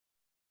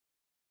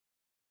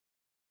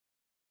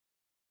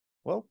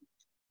Well,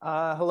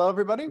 hello,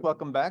 everybody.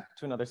 Welcome back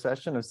to another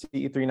session of CE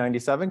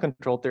 397,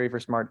 Control Theory for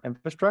Smart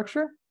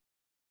Infrastructure.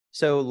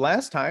 So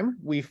last time,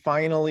 we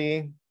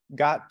finally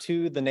got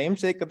to the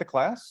namesake of the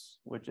class,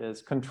 which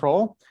is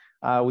control.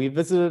 We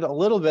visited a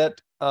little bit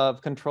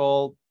of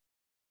control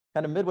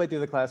kind of midway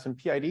through the class in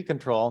PID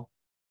control.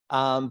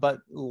 But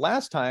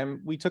last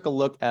time, we took a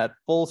look at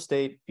full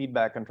state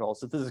feedback control.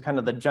 So this is kind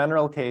of the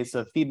general case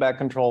of feedback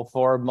control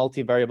for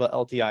multivariable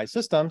LTI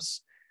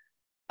systems.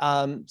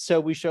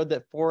 So we showed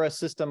that for a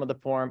system of the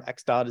form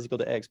x dot is equal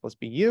to ax plus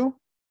bu,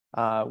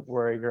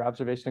 where your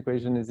observation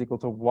equation is equal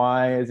to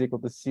y is equal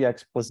to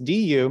cx plus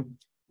du,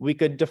 we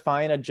could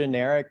define a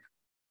generic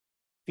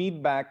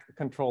feedback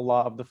control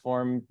law of the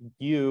form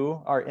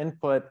u, our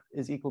input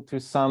is equal to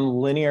some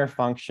linear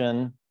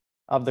function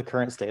of the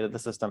current state of the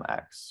system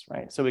x,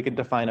 right? So we could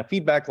define a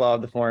feedback law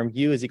of the form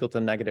u is equal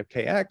to negative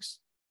kx.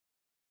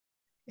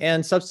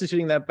 And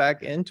substituting that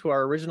back into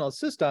our original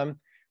system,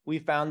 we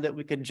found that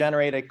we could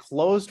generate a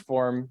closed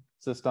form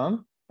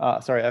system,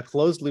 a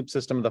closed loop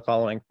system of the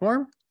following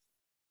form.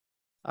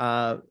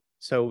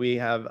 So we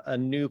have a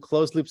new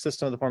closed loop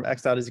system of the form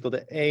x dot is equal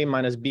to a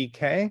minus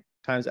bk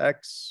times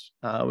x.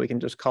 We can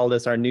just call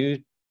this our new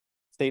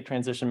state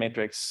transition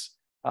matrix,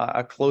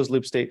 a closed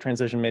loop state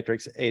transition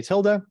matrix a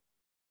tilde.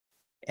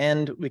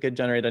 And we could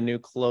generate a new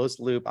closed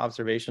loop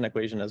observation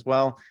equation as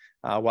well,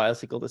 y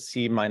is equal to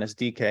c minus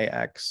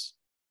dkx,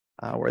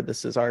 where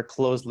this is our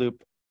closed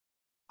loop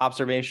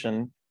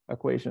observation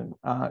equation,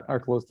 our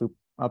closed loop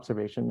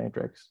observation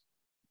matrix.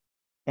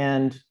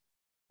 And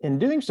in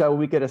doing so,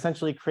 we could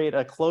essentially create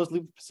a closed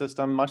loop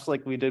system, much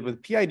like we did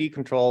with PID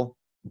control,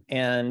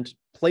 and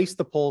place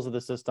the poles of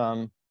the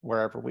system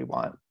wherever we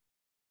want.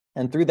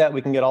 And through that,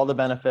 we can get all the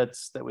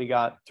benefits that we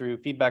got through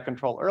feedback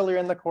control earlier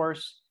in the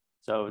course.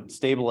 So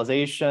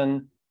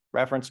stabilization,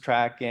 reference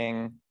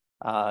tracking,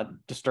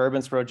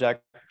 disturbance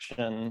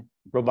projection,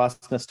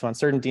 robustness to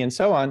uncertainty, and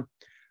so on.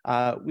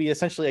 We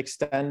essentially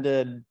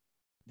extended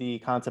the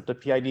concept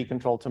of PID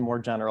control to more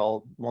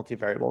general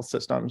multivariable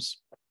systems.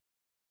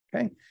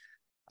 Okay.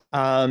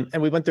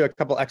 And we went through a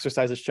couple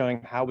exercises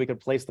showing how we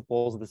could place the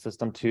poles of the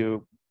system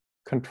to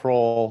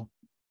control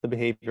the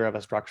behavior of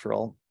a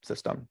structural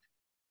system.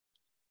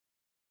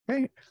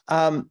 Okay.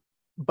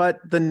 But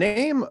the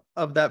name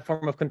of that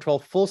form of control,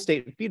 full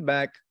state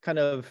feedback, kind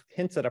of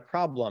hints at a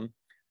problem.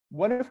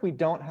 What if we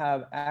don't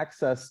have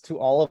access to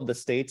all of the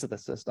states of the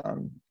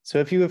system? So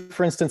if you,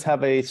 for instance,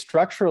 have a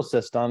structural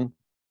system,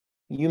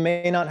 you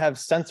may not have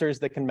sensors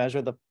that can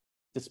measure the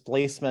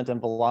displacement and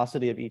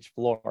velocity of each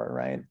floor,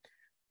 right?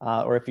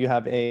 Or if you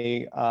have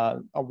a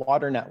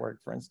water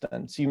network, for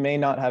instance, you may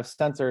not have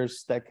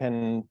sensors that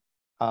can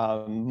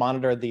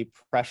monitor the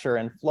pressure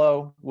and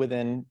flow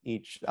within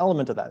each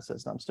element of that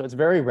system. So it's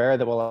very rare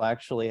that we'll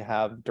actually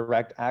have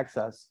direct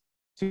access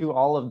to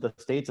all of the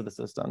states of the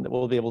system, that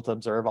we'll be able to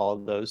observe all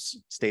of those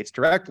states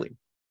directly.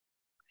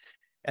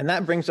 And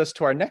that brings us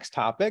to our next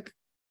topic,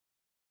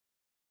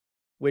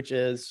 which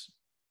is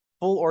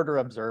full order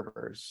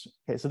observers.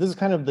 Okay, so this is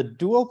kind of the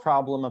dual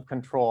problem of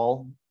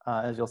control,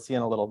 as you'll see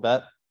in a little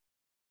bit.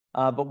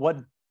 But what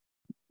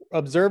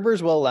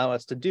observers will allow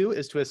us to do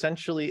is to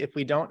essentially, if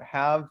we don't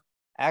have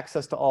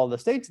access to all the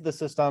states of the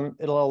system,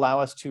 it'll allow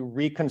us to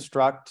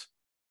reconstruct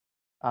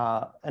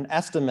an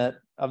estimate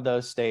of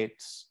those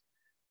states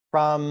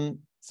from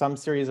some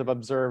series of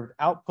observed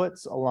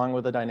outputs along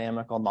with a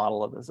dynamical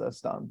model of the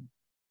system.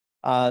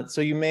 So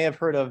you may have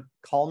heard of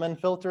Kalman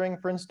filtering,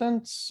 for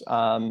instance.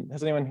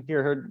 Has anyone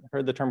here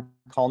heard the term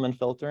Kalman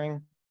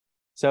filtering?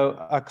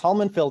 So a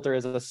Kalman filter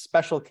is a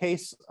special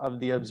case of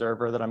the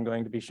observer that I'm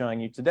going to be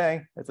showing you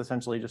today. It's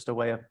essentially just a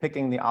way of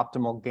picking the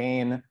optimal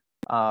gain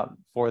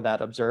for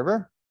that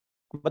observer.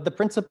 But the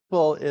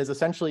principle is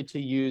essentially to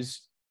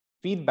use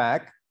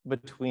feedback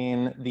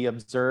between the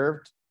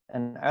observed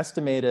and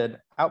estimated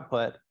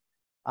output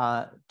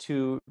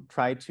to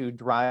try to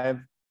drive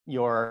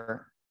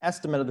your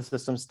estimate of the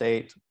system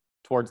state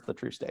towards the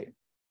true state.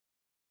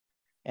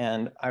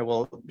 And I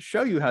will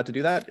show you how to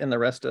do that in the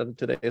rest of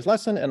today's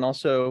lesson, and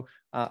also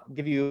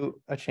give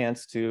you a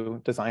chance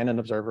to design an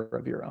observer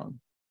of your own.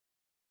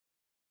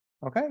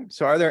 Okay,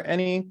 so are there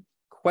any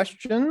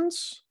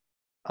questions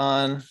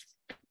on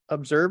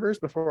observers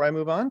before I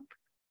move on?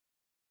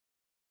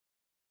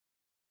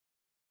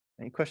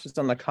 Any questions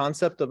on the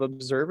concept of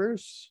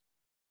observers?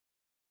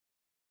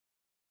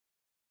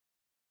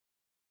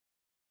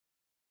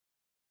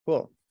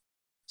 Cool.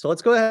 So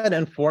let's go ahead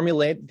and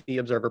formulate the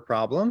observer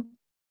problem.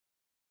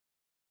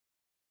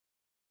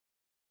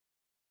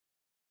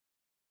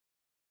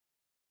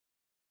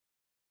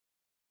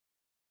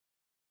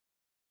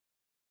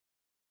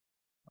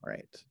 All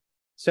right.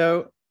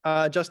 So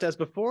just as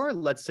before,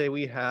 let's say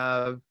we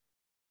have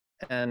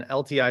an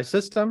LTI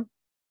system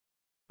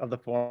of the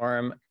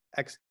form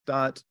x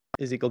dot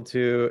is equal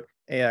to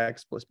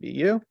ax plus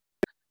bu.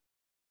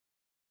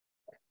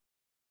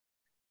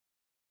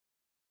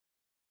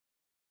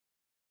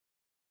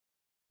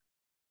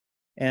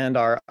 And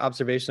our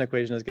observation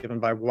equation is given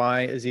by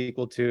y is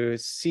equal to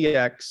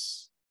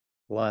cx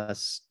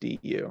plus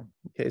du.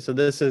 Okay, so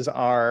this is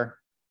our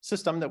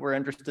system that we're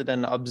interested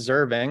in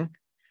observing.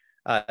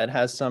 It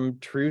has some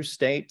true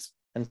state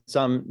and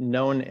some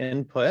known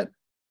input.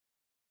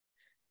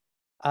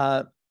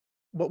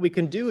 What we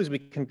can do is we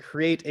can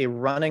create a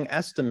running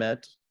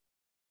estimate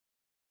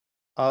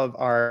of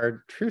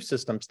our true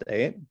system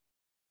state.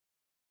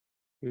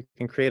 We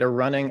can create a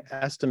running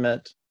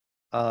estimate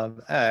of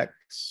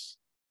X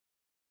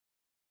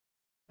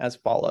as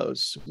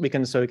follows. So we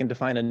can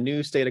define a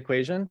new state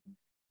equation.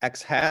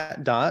 X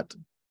hat dot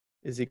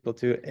is equal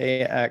to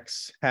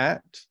AX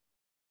hat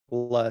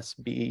plus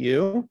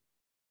BU.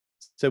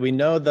 So we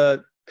know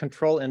the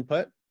control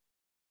input,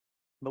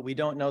 but we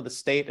don't know the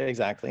state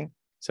exactly.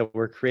 So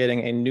we're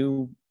creating a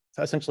new,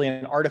 essentially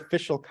an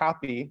artificial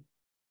copy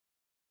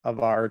of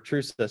our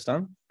true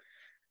system.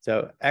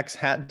 So X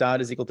hat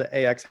dot is equal to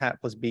AX hat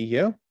plus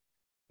BU,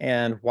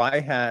 and Y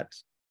hat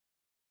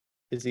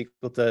is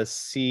equal to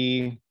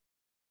C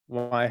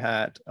Y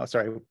hat,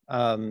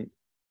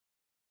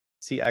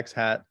 CX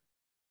hat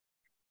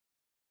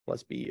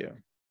plus BU.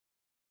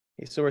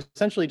 Okay, so we're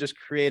essentially just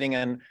creating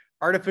an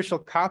artificial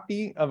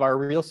copy of our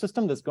real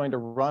system that's going to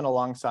run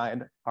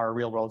alongside our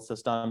real world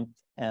system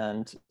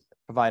and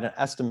provide an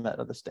estimate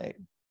of the state.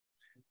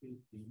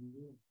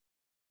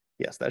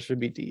 Yes, that should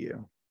be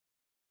DU.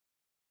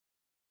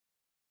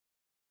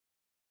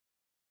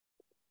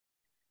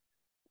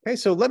 Okay,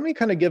 so let me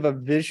kind of give a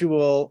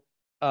visual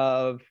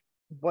of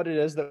what it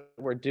is that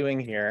we're doing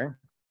here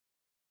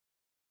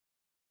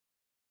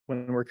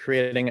when we're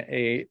creating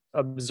a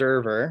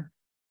observer.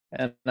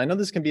 And I know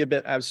this can be a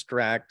bit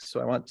abstract,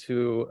 so I want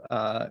to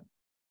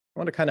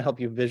kind of help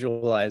you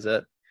visualize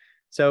it.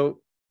 So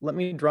let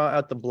me draw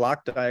out the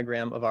block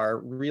diagram of our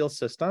real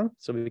system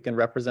so we can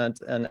represent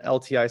an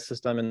LTI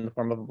system in the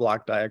form of a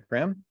block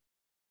diagram.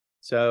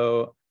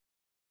 So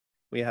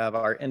we have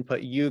our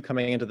input U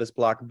coming into this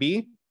block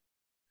B.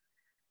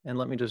 And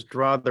let me just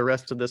draw the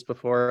rest of this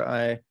before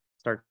I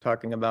start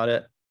talking about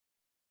it.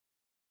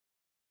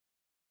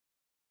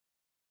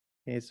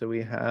 Okay, so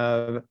we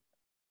have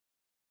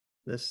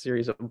this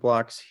series of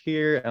blocks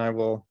here, and I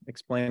will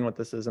explain what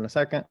this is in a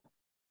second.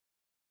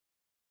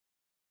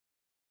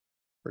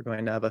 We're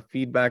going to have a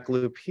feedback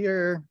loop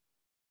here.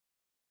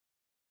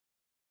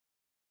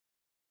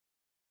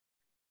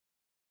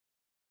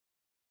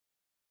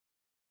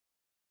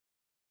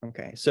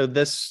 Okay, so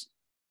this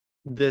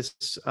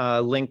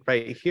link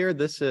right here,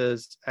 this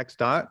is X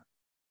dot.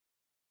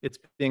 It's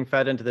being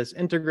fed into this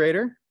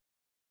integrator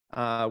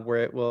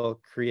where it will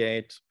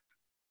create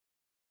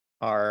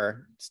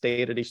our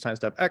state at each time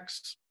step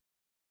X.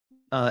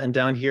 And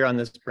down here on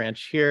this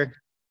branch here,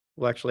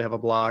 we'll actually have a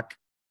block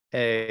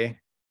A,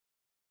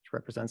 which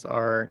represents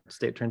our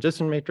state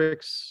transition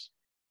matrix.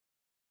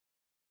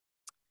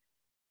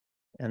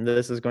 And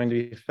this is going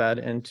to be fed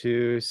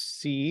into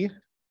C,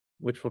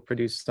 which will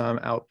produce some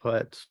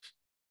output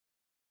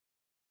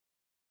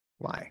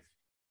Y.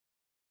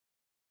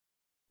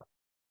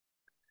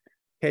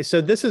 Okay,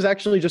 so this is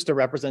actually just a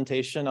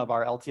representation of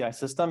our LTI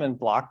system in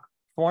block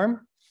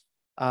form.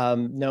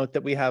 Note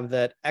that we have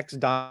that X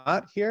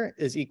dot here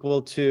is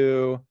equal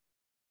to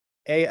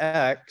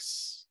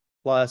AX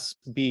plus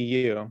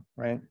BU,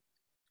 right?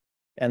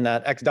 And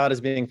that X dot is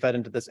being fed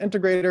into this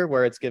integrator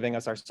where it's giving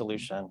us our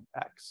solution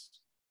X.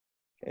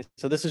 Okay,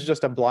 so this is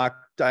just a block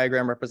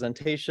diagram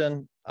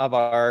representation of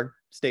our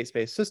state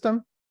space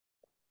system.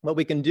 What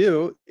we can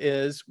do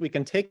is we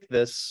can take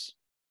this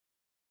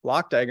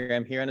block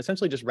diagram here and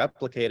essentially just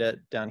replicate it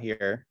down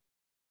here.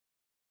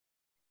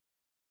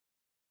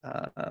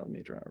 Let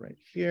me draw it right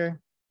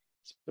here.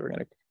 So we're going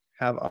to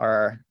have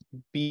our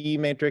B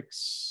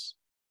matrix.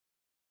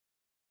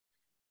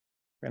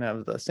 We're going to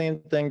have the same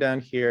thing down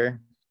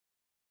here.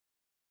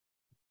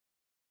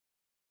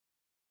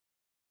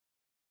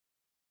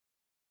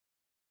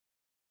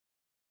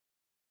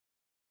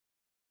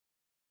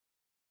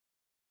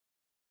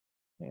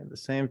 And the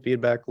same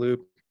feedback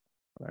loop,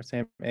 our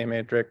same A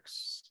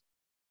matrix.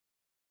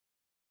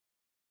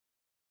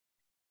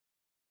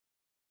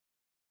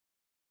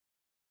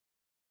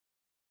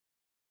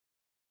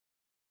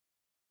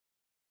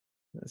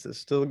 This is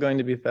still going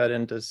to be fed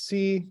into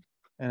C,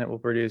 and it will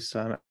produce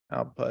some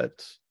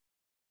output.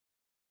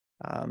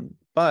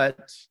 But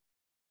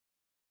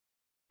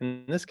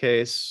in this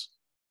case,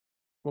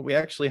 what we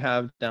actually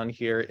have down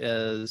here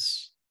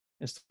is,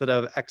 instead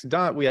of X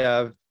dot, we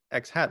have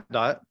X hat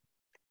dot.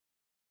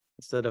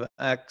 Instead of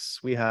X,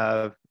 we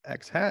have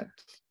X hat.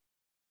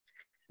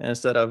 And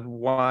instead of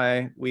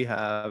Y, we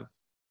have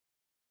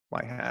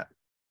Y hat.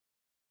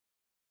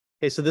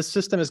 Okay, so this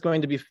system is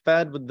going to be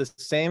fed with the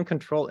same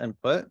control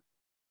input.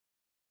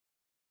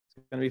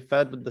 It's going to be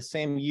fed with the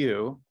same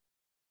U,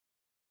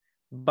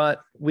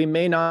 but we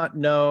may not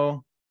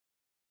know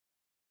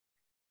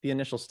the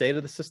initial state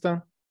of the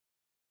system.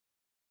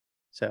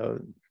 So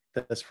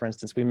this, for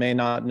instance, we may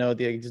not know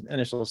the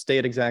initial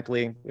state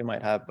exactly. We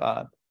might have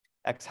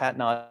X hat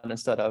naught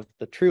instead of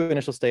the true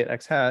initial state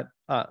X hat,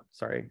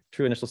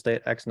 true initial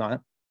state X naught.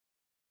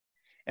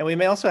 And we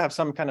may also have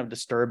some kind of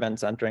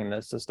disturbance entering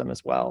the system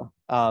as well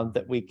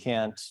that we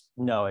can't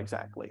know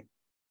exactly.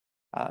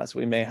 So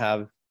we may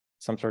have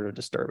some sort of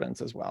disturbance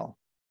as well.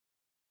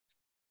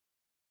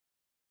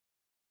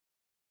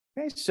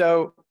 Okay,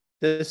 so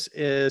this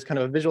is kind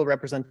of a visual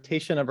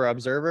representation of our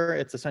observer.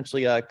 It's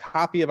essentially a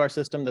copy of our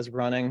system that's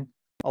running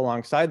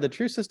alongside the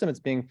true system. It's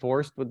being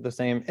forced with the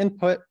same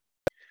input,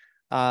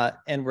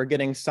 and we're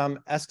getting some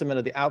estimate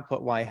of the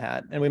output y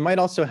hat. And we might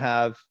also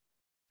have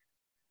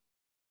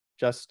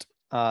just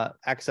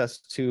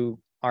access to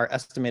our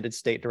estimated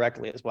state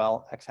directly as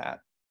well, x hat.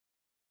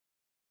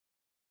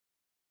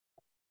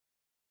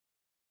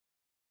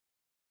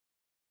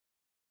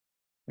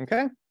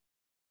 Okay,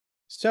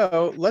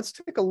 so let's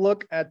take a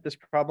look at this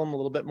problem a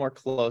little bit more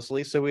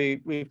closely. So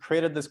we've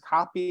created this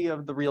copy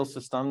of the real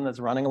system that's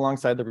running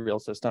alongside the real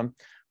system.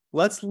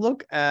 Let's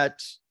look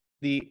at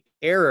the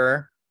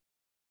error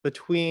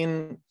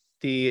between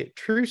the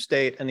true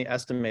state and the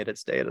estimated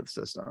state of the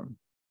system.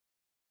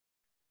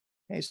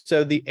 Okay,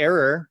 so the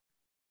error,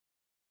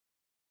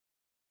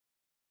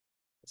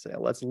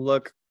 let's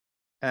look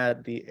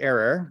at the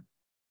error.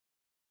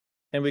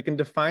 And we can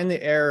define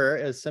the error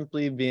as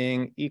simply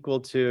being equal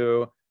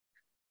to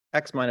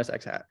x minus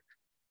x hat.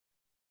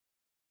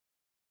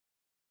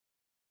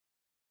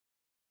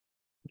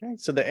 Okay,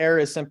 so the error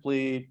is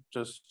simply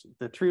just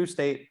the true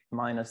state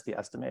minus the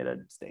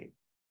estimated state.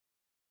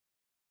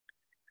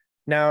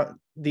 Now,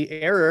 the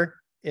error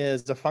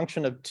is a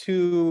function of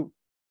two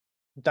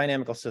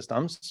dynamical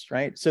systems,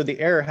 right? So the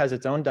error has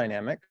its own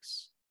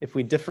dynamics. If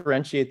we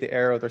differentiate the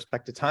error with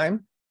respect to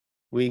time,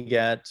 we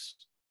get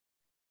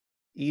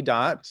E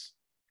dot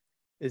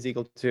is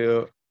equal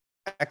to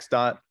x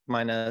dot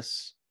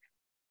minus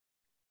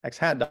x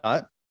hat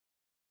dot,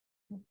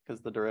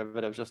 because the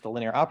derivative is just a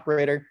linear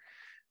operator.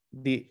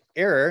 The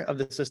error of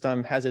the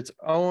system has its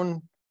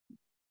own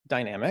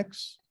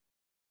dynamics.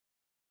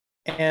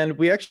 And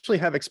we actually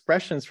have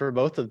expressions for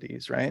both of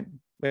these, right?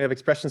 We have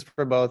expressions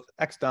for both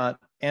x dot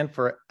and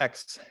for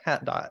x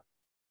hat dot.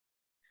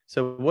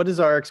 So what is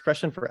our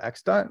expression for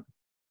x dot?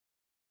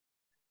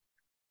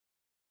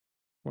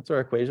 What's our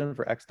equation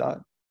for x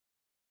dot?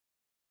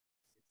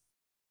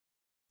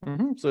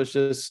 So it's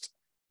just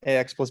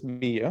ax plus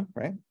bu,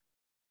 right?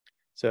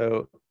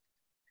 So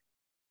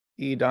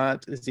E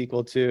dot is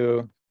equal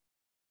to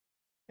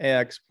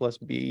ax plus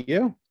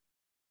bu.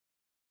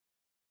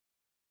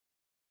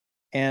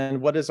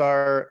 And what is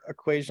our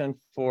equation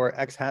for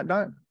x hat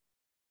dot?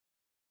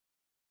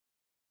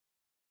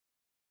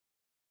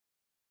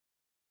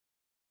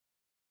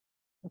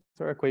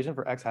 What's our equation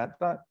for x hat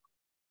dot?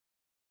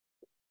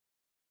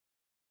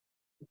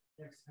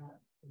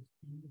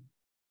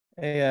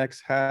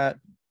 Ax hat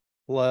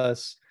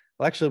plus,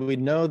 well, actually, we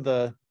know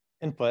the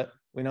input,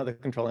 we know the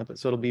control input,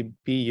 so it'll be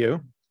bu.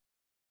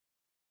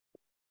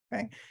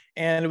 Okay,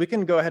 and we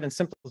can go ahead and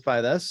simplify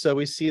this. So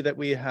we see that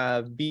we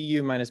have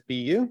bu minus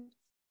bu.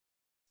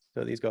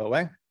 So these go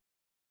away.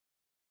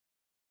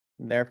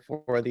 And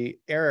therefore, the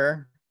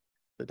error,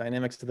 the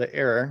dynamics of the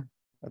error,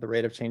 or the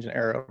rate of change in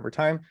error over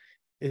time,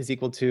 is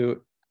equal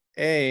to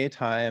a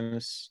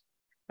times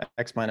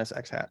x minus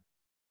x hat.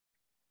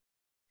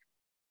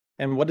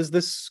 And what is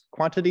this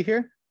quantity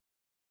here?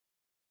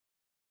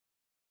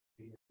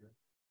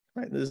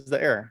 Right, this is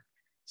the error.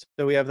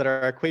 So we have that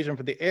our equation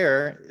for the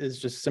error is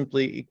just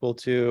simply equal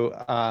to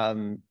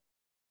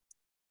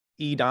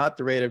E dot,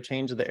 the rate of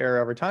change of the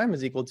error over time,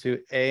 is equal to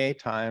A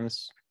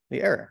times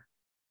the error.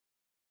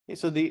 Okay,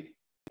 so the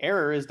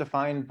error is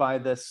defined by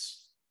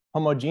this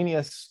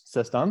homogeneous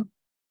system.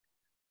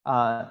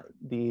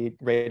 The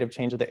rate of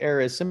change of the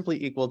error is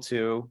simply equal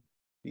to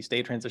the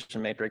state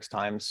transition matrix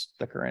times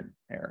the current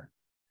error.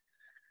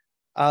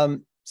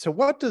 So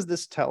what does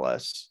this tell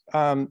us?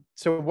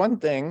 So one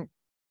thing,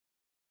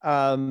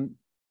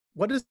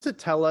 what does it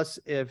tell us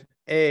if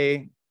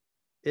A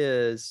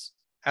is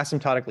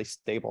asymptotically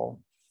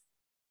stable?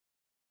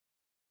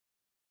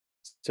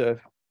 So if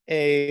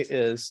A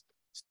is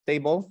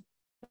stable,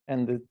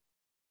 and the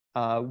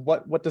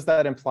what does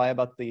that imply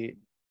about the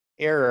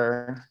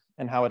error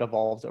and how it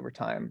evolves over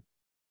time?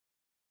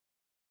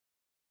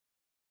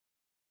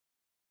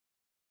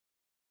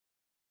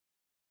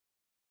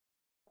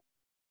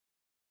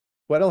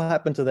 What'll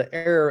happen to the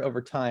error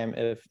over time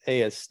if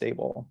A is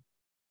stable?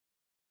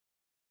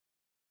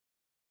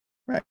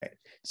 Right.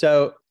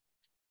 So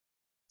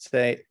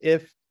say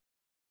if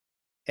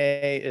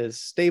A is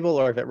stable,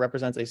 or if it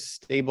represents a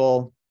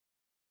stable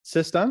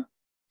system,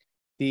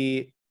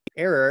 the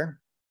error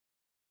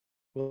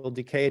will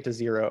decay to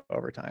 0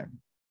 over time.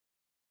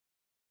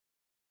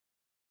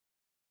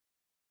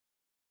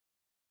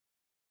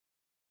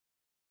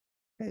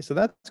 Okay, so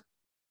that's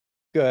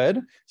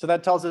good. So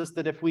that tells us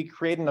that if we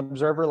create an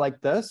observer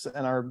like this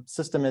and our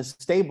system is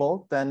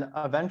stable, then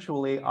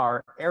eventually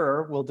our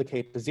error will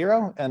decay to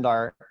 0 and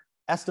our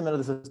estimate of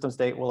the system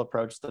state will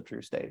approach the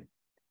true state.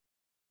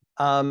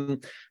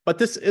 But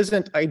this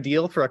isn't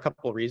ideal for a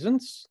couple of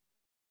reasons.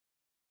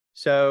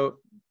 So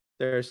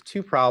there's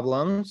two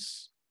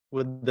problems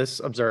with this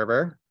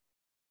observer.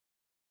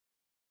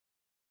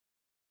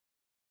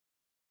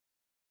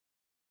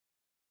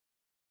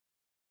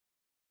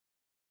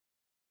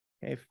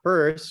 Okay,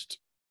 first,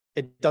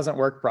 it doesn't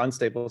work for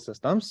unstable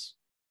systems.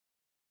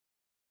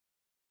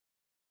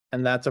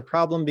 And that's a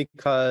problem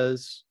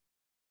because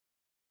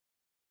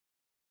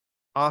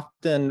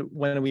often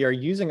when we are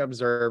using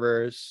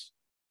observers,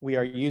 we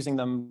are using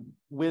them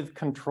with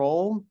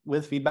control,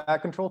 with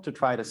feedback control to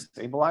try to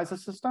stabilize the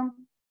system.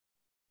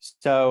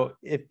 So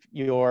if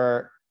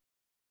your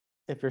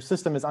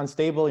system is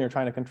unstable and you're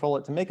trying to control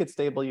it to make it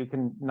stable, you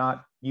can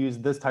not use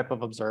this type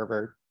of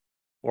observer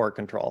for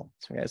control.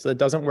 Okay, so it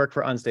doesn't work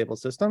for unstable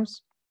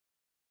systems.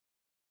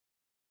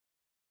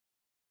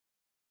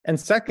 And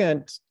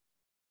second,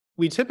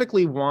 we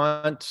typically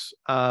want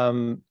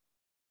the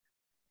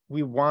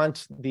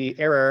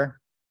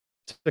error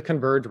to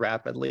converge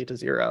rapidly to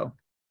 0.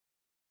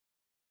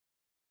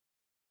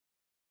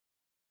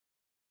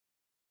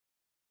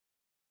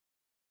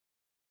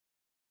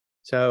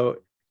 So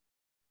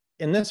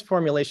in this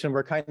formulation,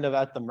 we're kind of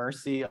at the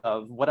mercy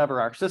of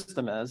whatever our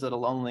system is.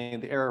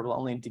 The error will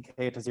only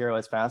decay to 0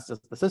 as fast as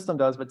the system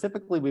does, but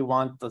typically we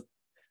want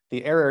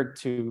the error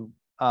to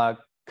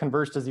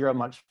converge to 0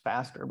 much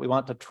faster. We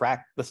want to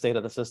track the state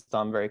of the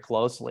system very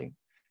closely.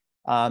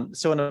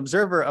 So an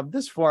observer of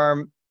this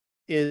form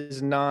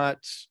is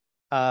not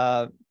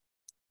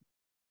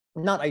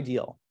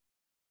ideal.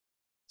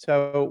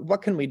 So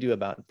what can we do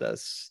about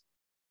this?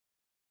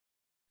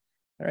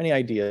 Are there any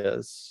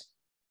ideas?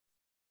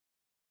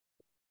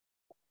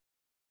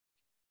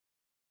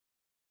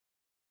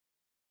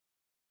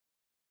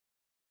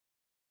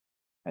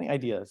 Any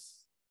ideas?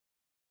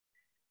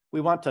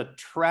 We want to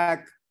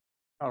track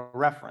a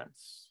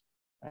reference.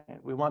 Right?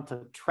 We want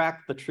to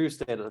track the true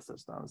state of the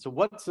system. So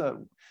what's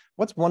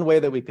one way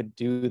that we could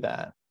do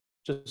that?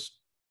 Just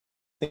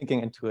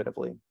thinking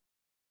intuitively.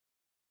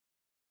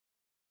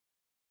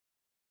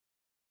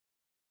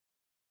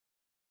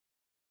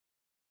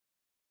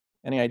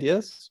 Any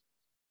ideas?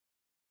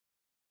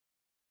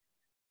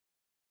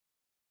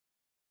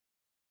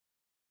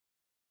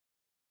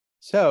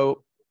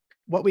 So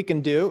what we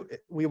can do,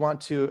 we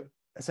want to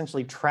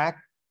essentially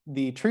track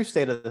the true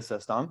state of the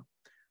system.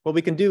 What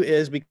we can do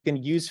is we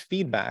can use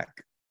feedback.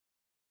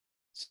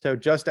 So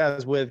just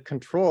as with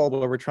control,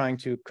 where we're trying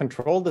to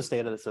control the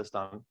state of the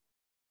system,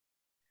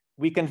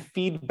 we can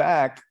feed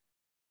back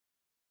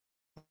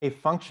a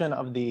function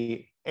of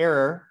the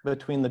error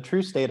between the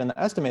true state and the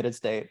estimated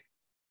state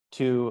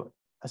to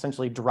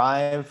essentially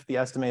drive the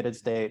estimated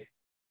state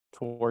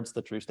towards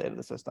the true state of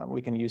the system.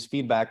 We can use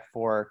feedback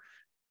for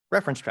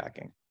reference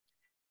tracking.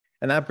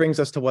 And that brings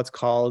us to what's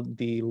called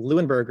the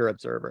Luenberger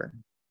observer.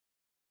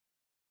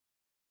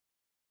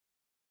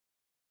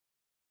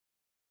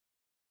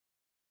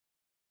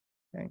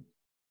 Okay.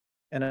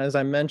 And as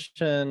I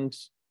mentioned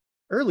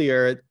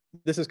earlier,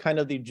 this is kind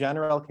of the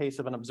general case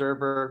of an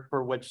observer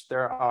for which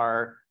there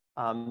are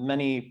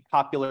many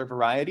popular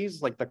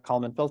varieties, like the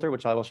Kalman filter,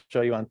 which I will show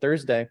you on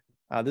Thursday.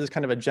 This is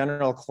kind of a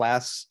general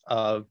class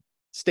of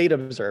state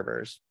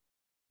observers.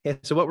 Okay,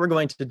 so what we're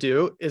going to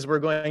do is we're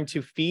going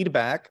to feed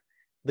back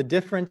the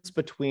difference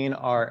between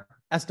our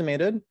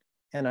estimated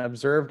and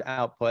observed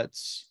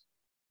outputs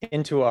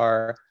into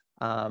our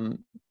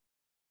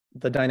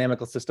the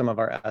dynamical system of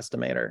our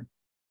estimator.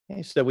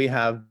 Okay, so we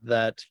have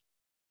that,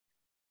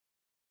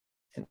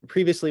 and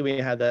previously we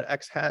had that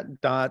x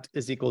hat dot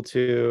is equal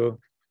to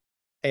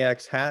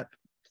ax hat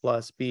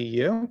plus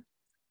bu,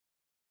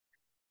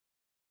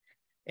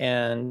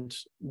 and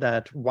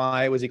that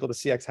y was equal to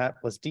cx hat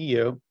plus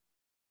du.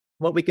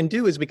 What we can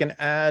do is we can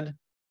add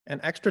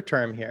an extra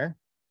term here.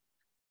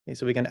 Okay,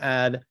 so we can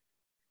add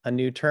a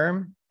new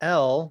term,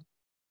 L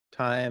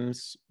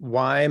times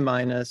y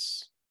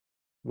minus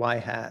y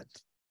hat.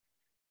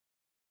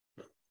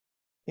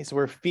 Okay, so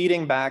we're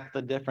feeding back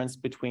the difference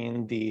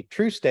between the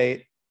true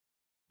state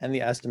and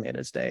the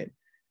estimated state.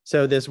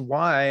 So this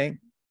y,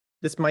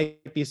 this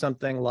might be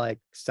something like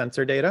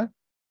sensor data.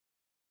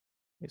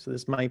 Okay, so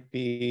this might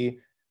be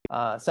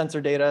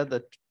sensor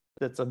data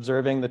that's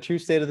observing the true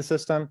state of the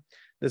system.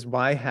 This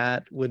y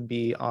hat would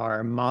be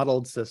our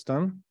modeled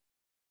system.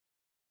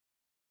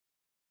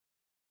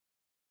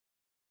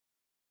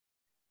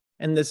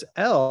 And this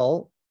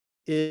L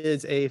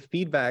is a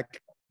feedback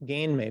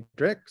gain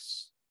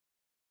matrix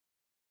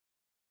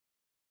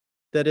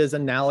that is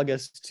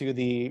analogous to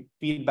the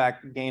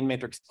feedback gain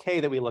matrix K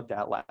that we looked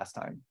at last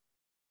time.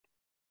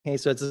 Okay,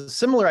 so it's a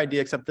similar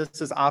idea, except this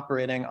is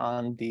operating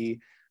on the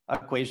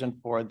equation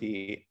for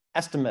the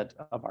estimate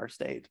of our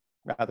state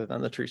rather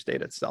than the true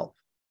state itself.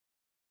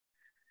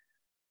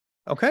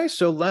 Okay,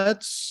 so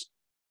let's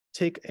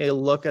take a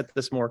look at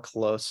this more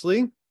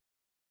closely.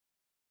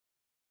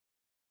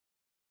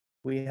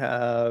 We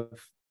have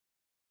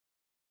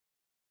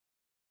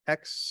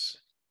x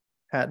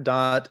hat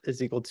dot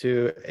is equal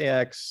to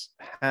ax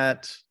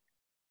hat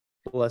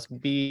plus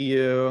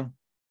bu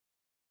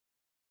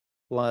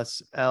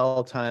plus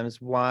L times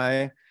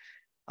y.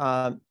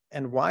 And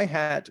y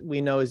hat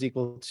we know is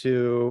equal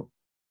to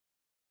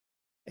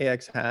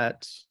ax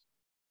hat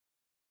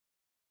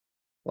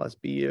plus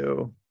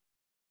bu.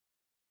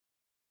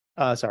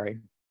 Sorry,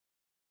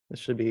 this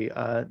should be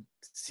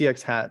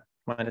cx hat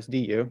minus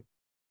du.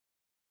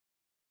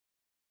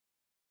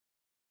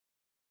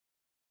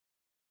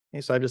 Okay,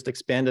 so I've just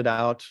expanded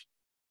out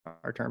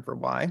our term for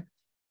y.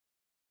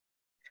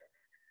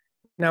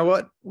 Now,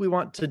 what we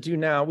want to do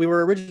now, we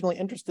were originally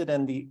interested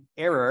in the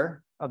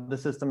error of the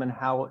system and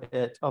how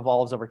it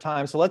evolves over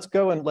time. So let's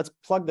go and let's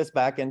plug this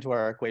back into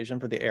our equation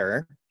for the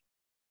error.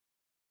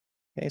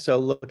 Okay, so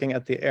looking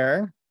at the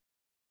error,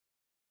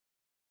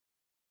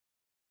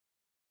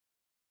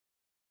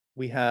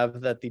 we have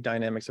that the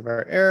dynamics of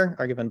our error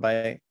are given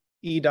by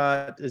E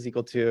dot is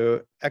equal to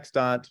X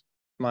dot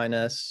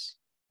minus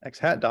X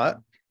hat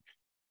dot.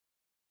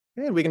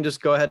 And we can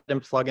just go ahead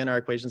and plug in our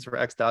equations for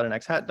X dot and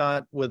X hat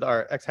dot, with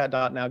our X hat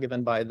dot now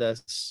given by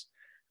this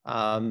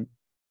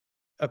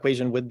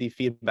equation with the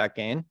feedback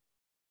gain.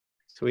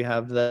 So we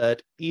have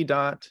that E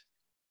dot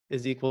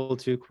is equal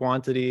to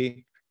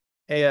quantity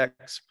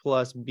AX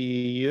plus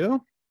BU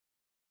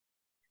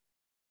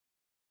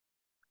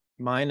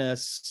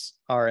minus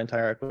our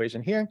entire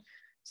equation here.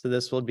 So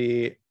this will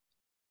be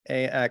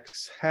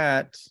AX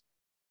hat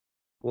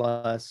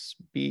plus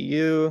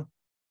BU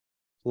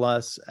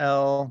plus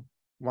L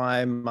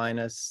y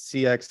minus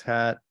CX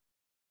hat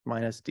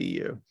minus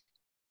DU.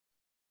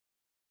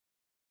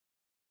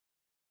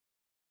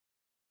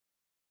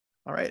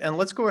 All right, and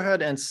let's go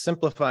ahead and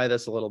simplify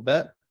this a little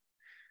bit.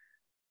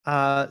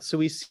 So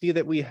we see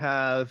that we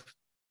have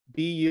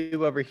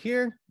BU over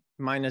here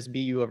minus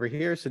BU over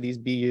here. So these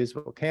BUs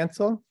will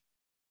cancel.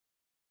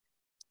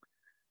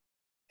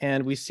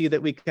 And we see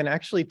that we can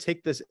actually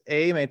take this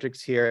A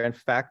matrix here and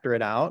factor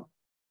it out.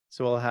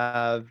 So we'll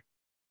have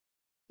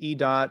E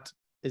dot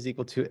is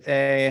equal to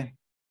A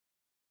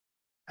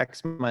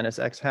X minus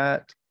X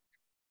hat.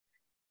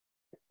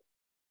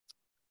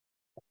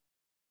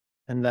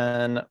 And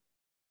then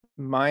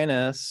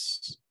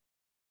minus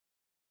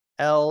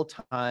L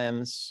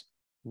times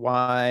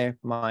Y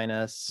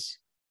minus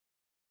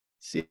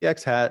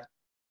CX hat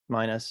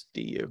minus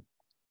DU.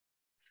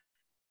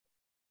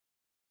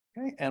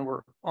 Okay, and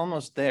we're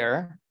almost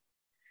there.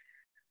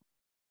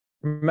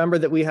 Remember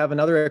that we have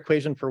another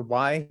equation for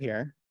Y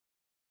here.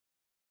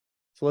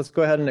 So let's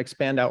go ahead and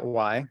expand out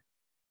Y.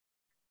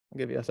 I'll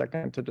give you a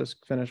second to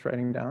just finish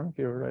writing down if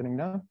you were writing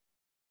down.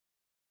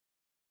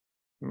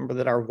 Remember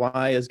that our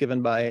Y is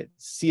given by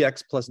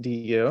CX plus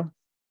DU,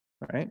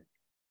 right?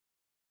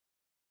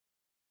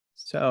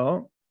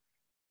 So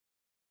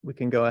we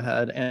can go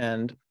ahead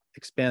and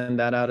expand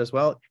that out as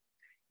well.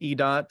 E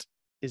dot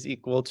is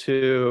equal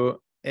to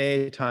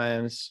A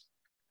times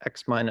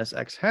X minus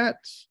X hat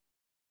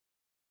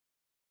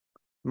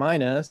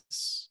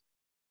minus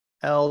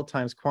L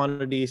times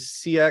quantity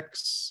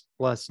CX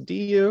plus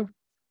DU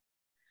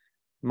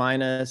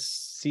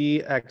minus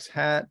CX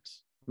hat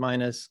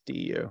minus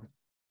DU.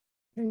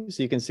 Okay,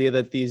 so you can see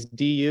that these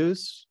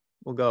DUs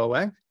will go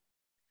away.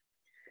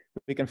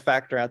 We can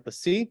factor out the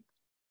C.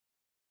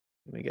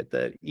 We get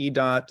that E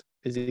dot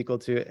is equal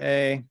to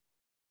A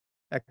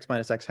X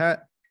minus X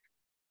hat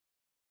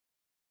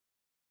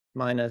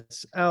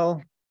minus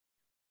L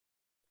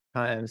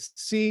times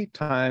C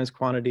times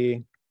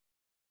quantity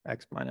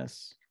X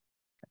minus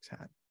X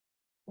hat.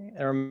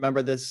 And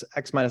remember this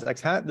X minus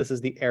X hat, this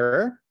is the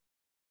error.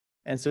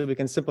 And so we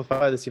can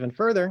simplify this even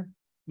further.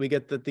 We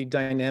get that the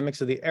dynamics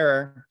of the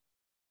error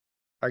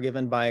are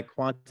given by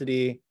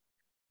quantity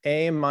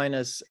A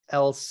minus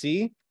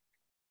LC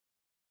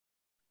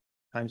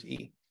times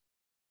E.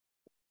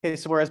 Okay,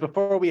 so whereas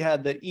before we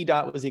had that E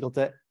dot was equal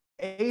to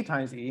A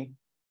times E,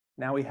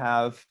 now we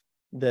have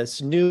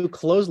this new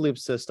closed loop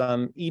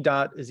system, E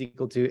dot is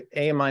equal to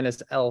A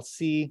minus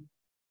LC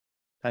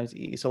times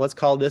E. So let's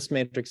call this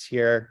matrix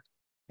here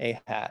A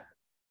hat.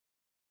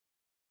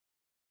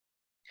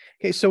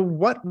 Okay, so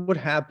what would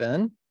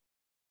happen?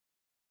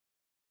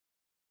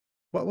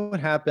 What would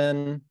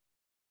happen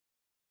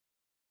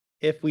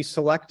if we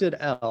selected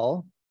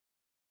L,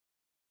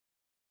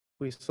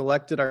 we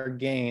selected our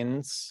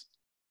gains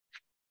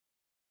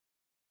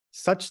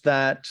such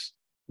that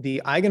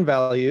the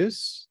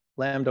eigenvalues,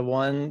 lambda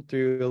 1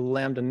 through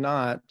lambda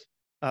naught,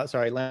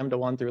 lambda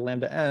 1 through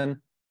lambda n,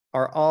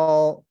 are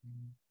all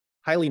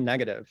highly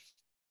negative?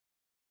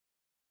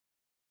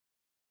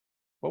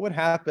 What would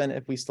happen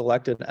if we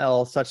selected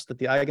L such that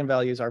the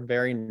eigenvalues are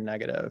very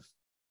negative?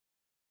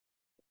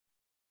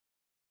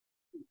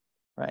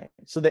 Right,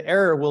 so the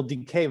error will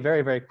decay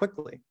very, very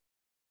quickly,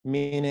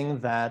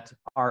 meaning that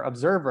our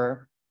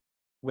observer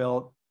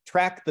will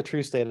track the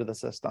true state of the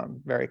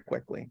system very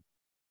quickly.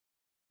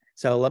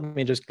 So let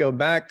me just go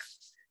back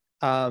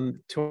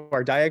to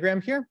our diagram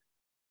here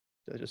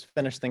to just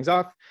finish things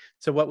off.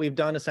 So what we've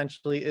done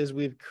essentially is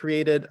we've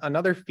created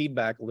another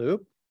feedback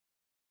loop.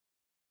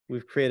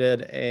 We've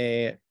created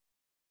a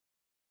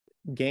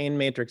gain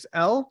matrix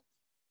L.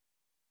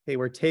 Okay,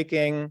 we're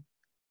taking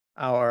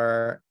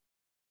our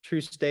true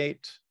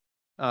state,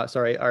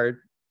 our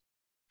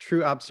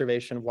true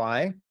observation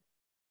Y.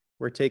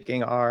 We're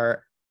taking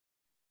our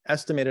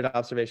estimated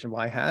observation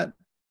Y hat.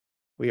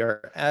 We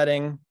are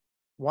adding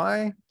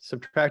Y,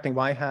 subtracting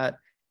Y hat,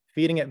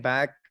 feeding it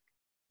back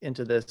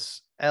into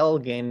this L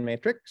gain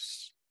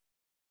matrix,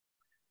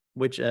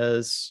 which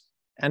is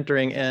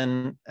entering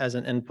in as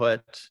an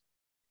input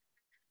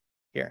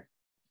here.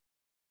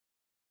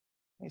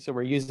 Okay, so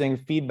we're using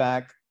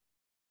feedback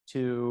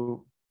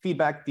to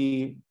feedback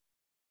the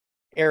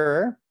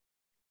error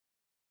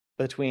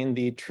between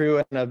the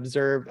true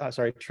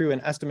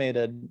and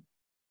estimated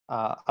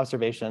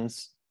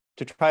observations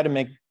to try to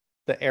make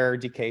the error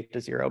decay to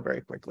 0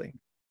 very quickly.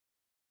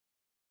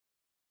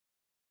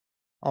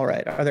 All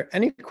right, are there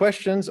any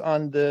questions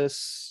on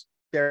this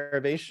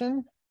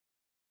derivation?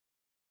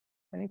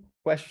 Any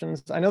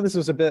questions? I know this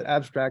was a bit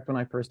abstract when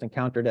I first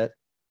encountered it,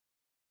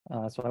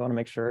 so I want to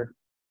make sure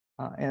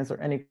answer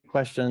any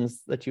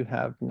questions that you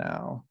have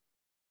now.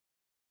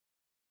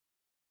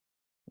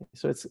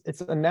 So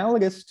it's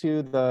analogous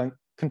to the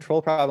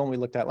control problem we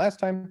looked at last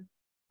time,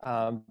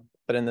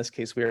 but in this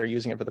case, we are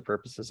using it for the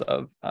purposes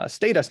of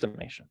state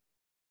estimation.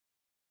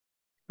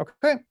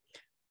 Okay.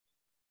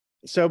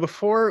 So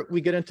before we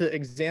get into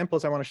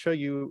examples, I want to show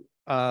you,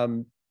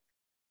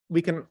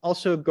 we can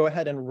also go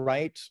ahead and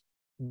write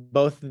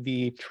both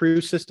the true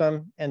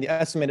system and the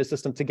estimated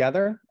system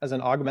together as an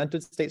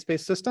augmented state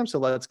space system. So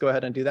let's go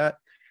ahead and do that.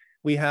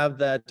 We have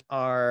that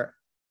our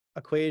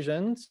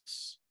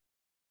equations,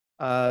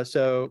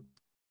 so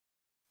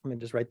let me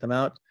just write them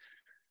out.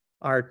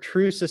 Our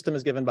true system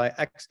is given by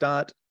x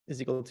dot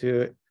is equal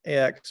to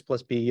ax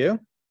plus bu.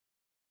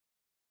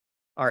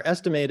 Our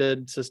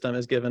estimated system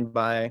is given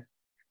by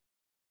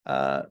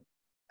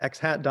x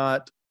hat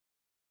dot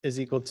is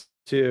equal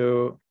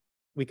to,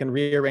 we can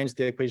rearrange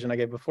the equation I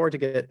gave before to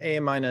get a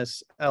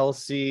minus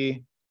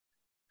lc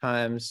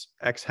times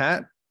x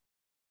hat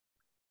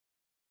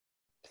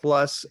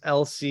plus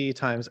lc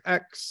times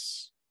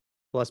x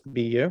plus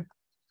bu.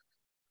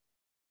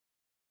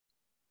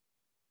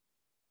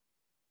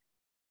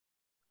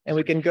 And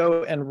we can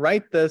go and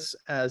write this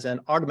as an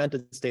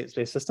augmented state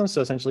space system.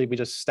 So essentially, we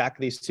just stack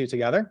these two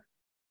together.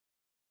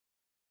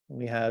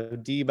 We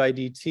have d by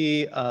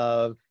dt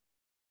of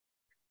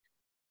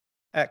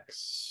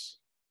x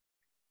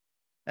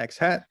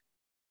hat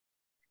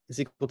is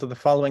equal to the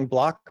following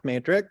block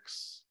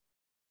matrix: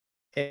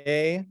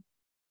 A,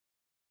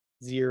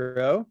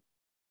 0,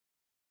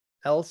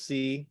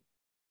 LC,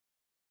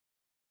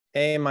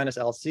 A minus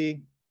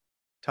LC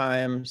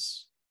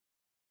times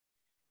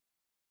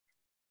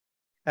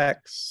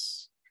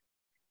x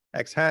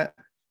hat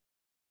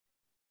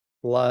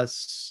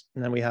plus,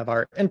 and then we have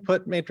our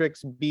input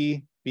matrix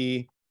B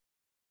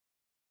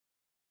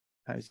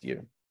times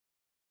U.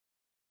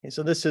 Okay,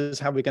 so this is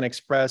how we can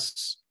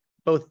express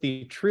both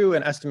the true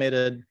and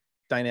estimated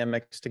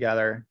dynamics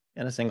together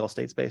in a single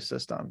state space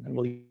system. And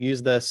we'll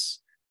use this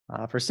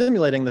for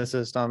simulating the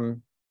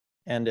system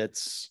and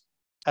its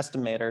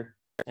estimator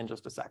in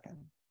just a second.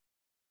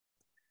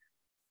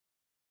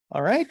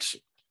 All right,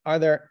 are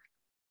there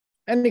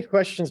any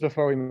questions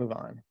before we move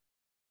on?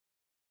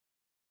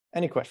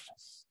 Any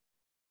questions?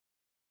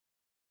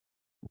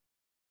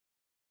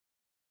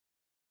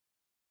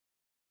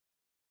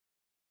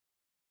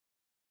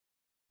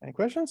 Any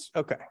questions?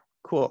 Okay,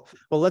 cool.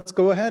 Well, let's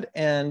go ahead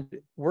and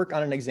work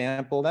on an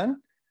example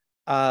then.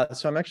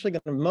 So I'm actually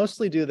going to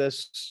mostly do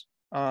this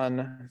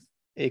on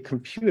a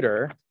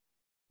computer,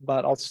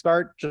 but I'll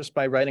start just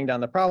by writing down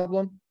the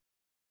problem.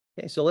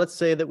 Okay, so let's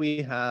say that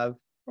we have,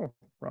 oh,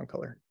 wrong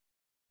color.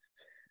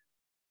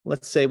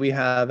 Let's say we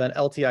have an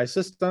LTI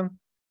system.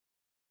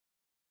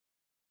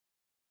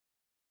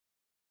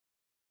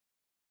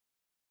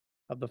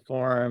 Of the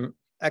form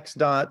x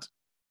dot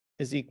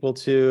is equal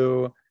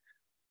to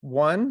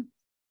 1,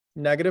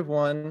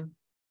 -1,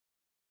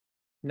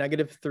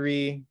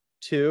 -3,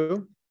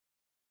 2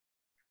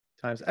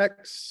 times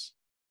x.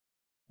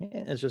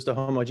 It's just a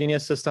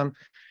homogeneous system.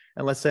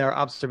 And let's say our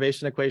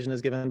observation equation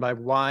is given by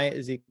y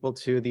is equal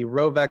to the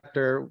row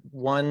vector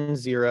 1,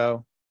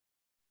 0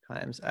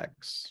 times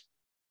x.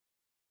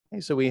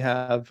 Okay, so we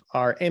have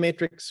our A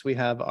matrix, we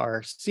have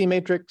our C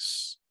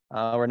matrix.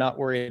 We're not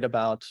worried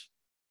about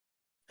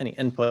any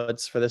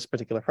inputs for this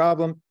particular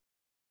problem.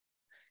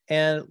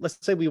 And let's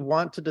say we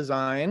want to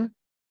design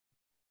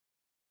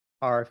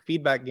our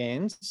feedback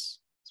gains.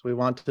 So we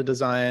want to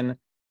design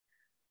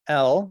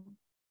L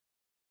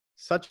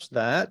such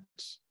that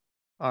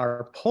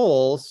our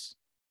poles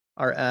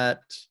are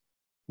at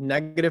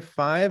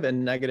 -5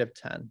 and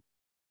 -10.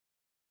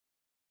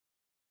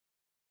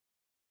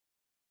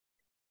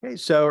 Okay,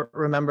 so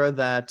remember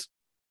that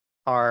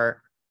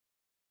our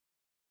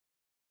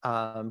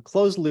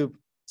closed loop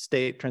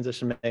state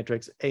transition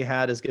matrix A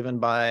hat is given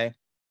by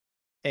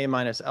A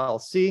minus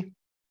LC.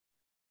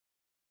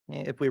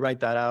 If we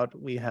write that out,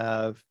 we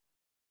have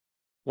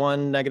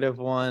 1,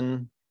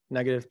 -1,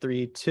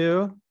 -3,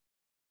 2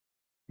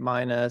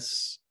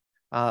 minus,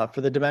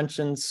 for the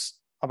dimensions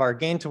of our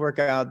gain to work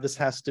out, this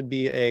has to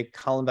be a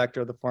column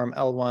vector of the form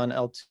L1,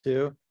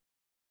 L2.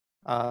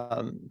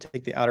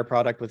 Take the outer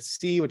product with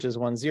C, which is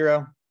 1,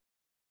 0.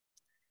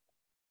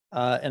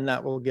 And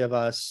that will give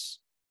us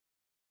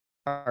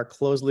our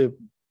closed loop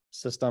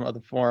system of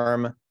the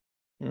form,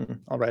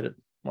 I'll write it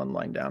one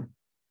line down.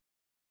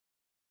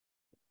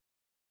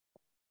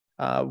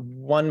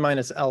 1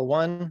 minus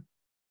L1,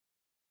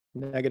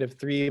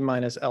 -3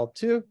 minus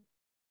L2,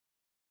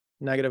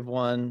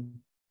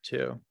 -1,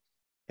 2.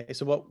 Okay,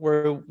 so what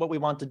we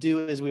want to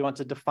do is we want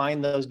to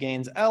define those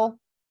gains L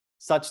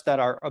such that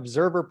our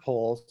observer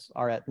poles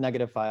are at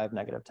 -5,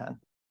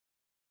 -10.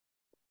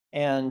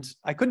 And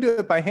I could do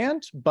it by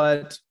hand,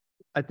 but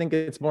I think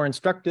it's more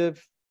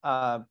instructive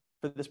for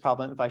this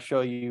problem if I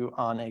show you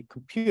on a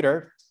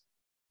computer.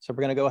 So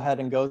we're going to go ahead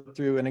and go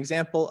through an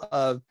example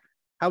of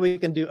how we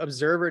can do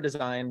observer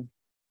design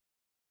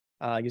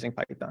using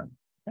Python.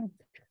 Okay.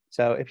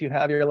 So if you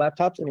have your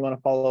laptops and you want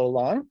to follow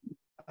along,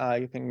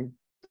 you can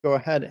go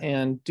ahead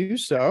and do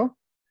so.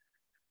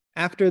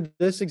 After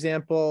this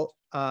example,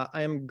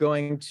 I am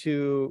going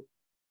to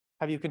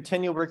have you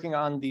continue working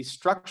on the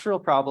structural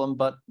problem,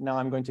 but now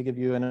I'm going to give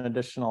you an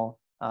additional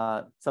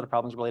set of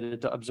problems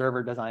related to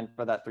observer design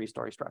for that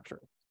 3-story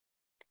structure.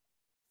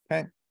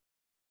 Okay,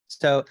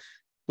 so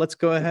let's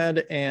go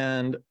ahead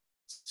and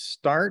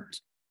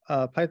start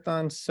a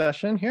Python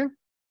session here.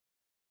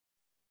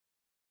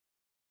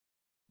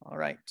 All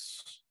right,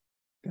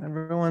 can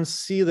everyone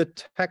see the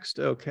text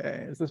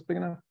okay? Is this big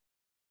enough?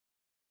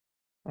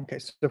 Okay,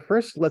 so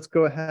first let's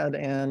go ahead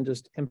and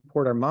just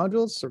import our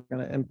modules. So we're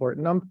going to import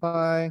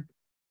NumPy,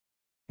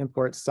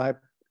 import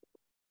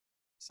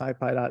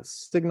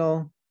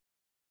scipy.signal.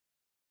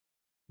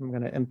 I'm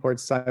going to import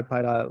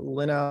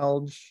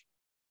scipy.linalg.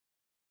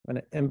 I'm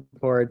going to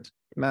import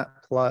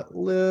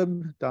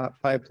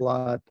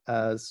matplotlib.pyplot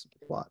as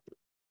plot.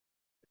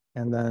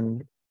 And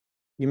then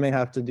you may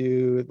have to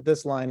do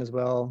this line as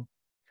well,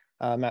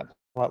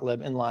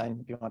 matplotlib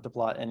inline if you want to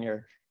plot in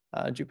your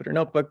Jupyter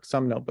notebook.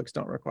 Some notebooks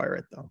don't require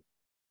it though.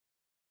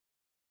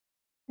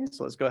 Okay,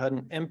 so let's go ahead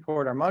and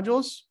import our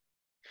modules.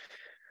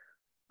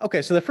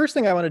 Okay, so the first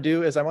thing I want to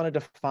do is I want to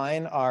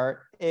define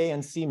our A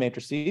and C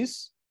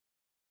matrices.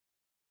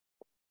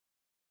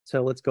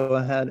 So let's go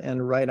ahead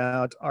and write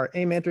out our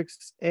A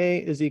matrix. A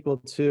is equal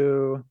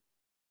to,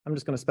 I'm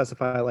just going to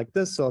specify like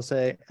this. So I'll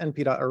say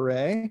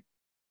np.array.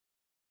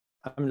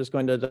 I'm just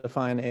going to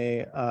define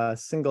a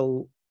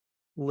single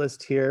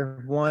list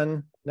here,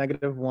 1,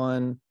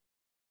 -1,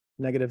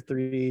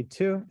 -3,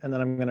 2, and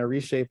then I'm going to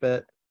reshape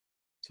it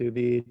to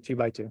be 2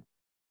 by 2.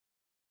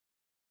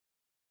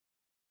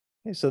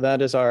 Okay, so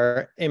that is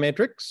our A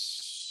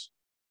matrix.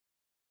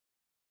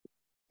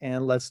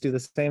 And let's do the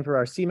same for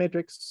our C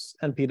matrix,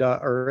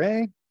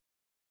 np.array.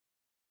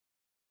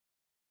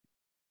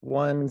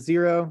 1,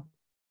 0.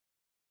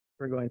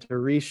 We're going to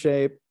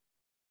reshape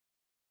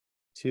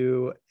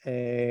to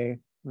a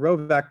row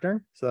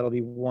vector, so that'll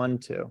be 1,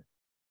 2.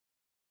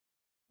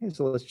 Okay,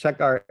 so let's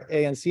check our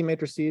A and C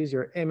matrices.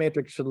 Your A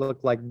matrix should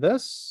look like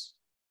this.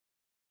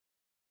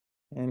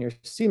 And your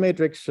C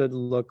matrix should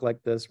look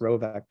like this row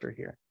vector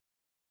here.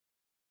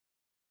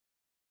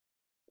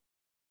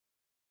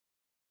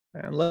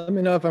 And let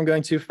me know if I'm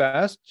going too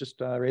fast. Just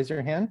raise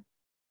your hand.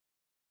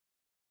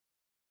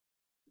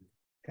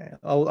 Okay,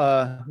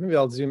 maybe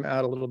I'll zoom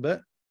out a little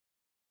bit.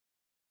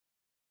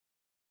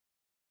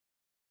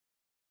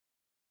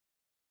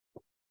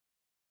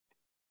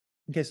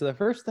 Okay, so the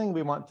first thing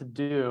we want to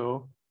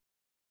do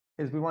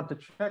is we want to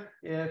check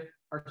if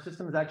our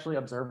system is actually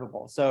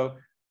observable. So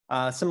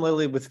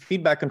similarly with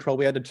feedback control,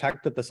 we had to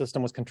check that the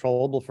system was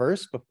controllable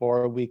first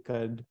before we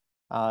could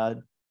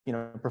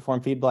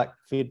perform feedback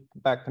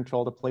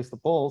control to place the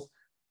poles.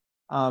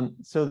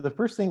 So the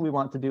first thing we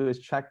want to do is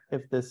check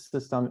if this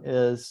system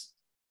is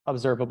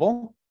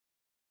observable.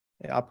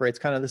 It operates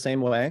kind of the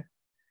same way.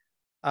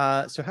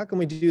 So how can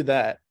we do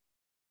that?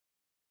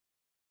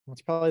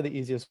 It's probably the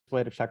easiest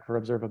way to check for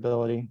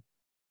observability.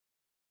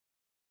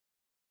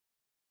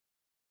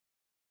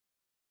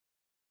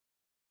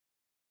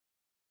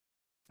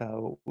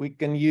 So we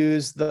can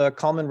use the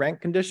Kalman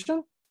rank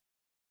condition,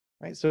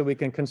 right? So we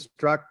can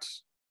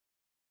construct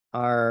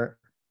our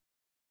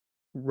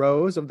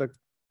rows of the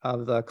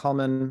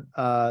Kalman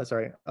of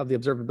the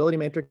observability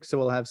matrix. So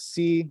we'll have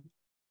C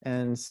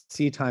and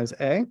C times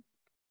A.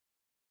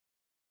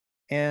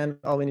 And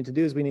all we need to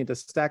do is we need to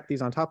stack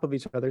these on top of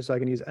each other. So I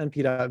can use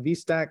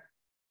np.vstack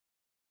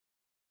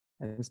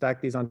and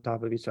stack these on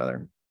top of each other.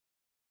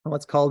 And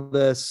let's call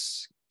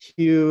this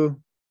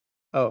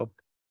QO.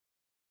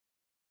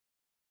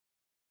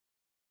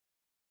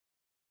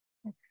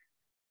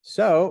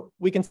 So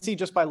we can see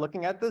just by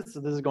looking at this, so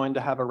this is going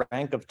to have a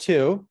rank of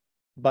 2,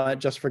 but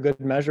just for good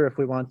measure, if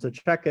we want to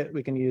check it,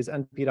 we can use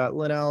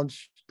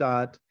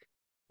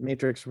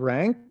np.linalg.matrix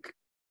rank,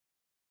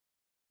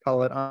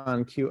 call it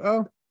on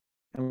QO,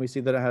 and we see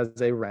that it has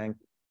a rank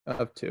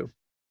of 2.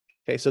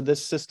 Okay, so is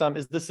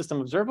this system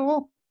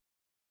observable?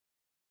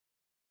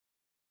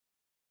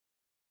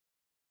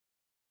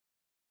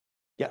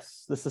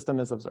 Yes, the system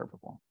is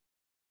observable,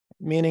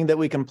 meaning that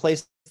we can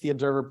place the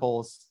observer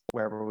poles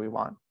wherever we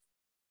want.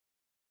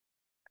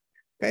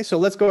 Okay, so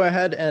let's go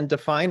ahead and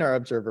define our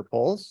observer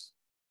poles.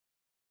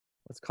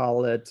 Let's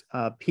call it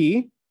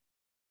P.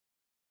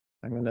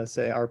 I'm going to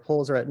say our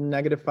poles are at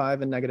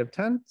 -5 and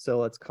 -10. So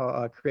let's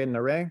create an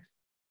array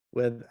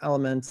with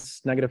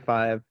elements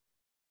 -5,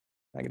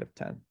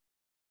 -10.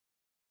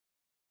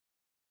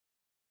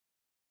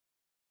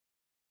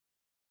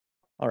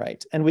 All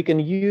right, and we can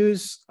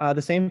use the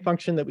same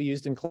function that we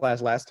used in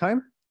class last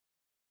time,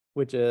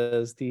 which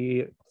is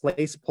the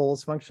place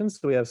poles function.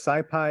 So we have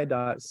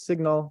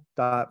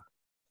scipy.signal.place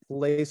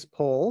place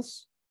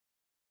poles.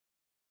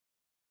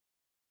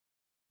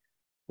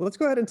 Well, let's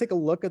go ahead and take a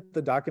look at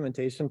the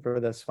documentation for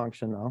this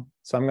function though.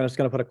 So I'm just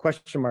going to put a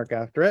question mark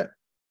after it.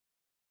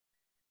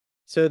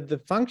 So the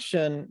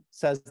function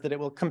says that it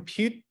will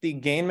compute the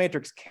gain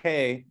matrix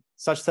K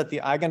such that the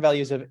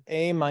eigenvalues of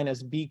A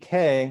minus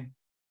BK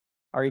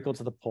are equal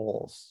to the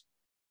poles.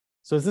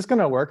 So is this going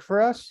to work for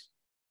us?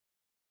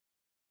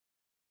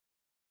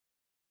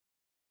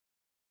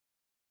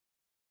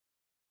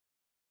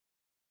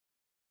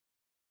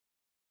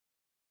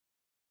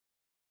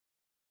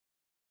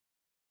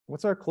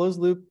 What's our closed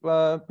loop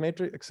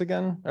matrix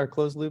again? Our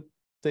closed loop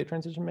state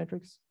transition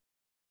matrix?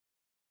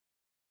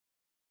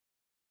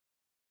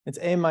 It's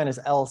A minus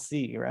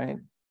LC, right?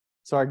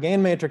 So our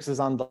gain matrix is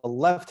on the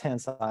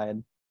left-hand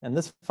side, and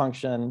this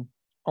function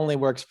only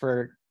works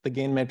for the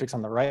gain matrix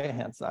on the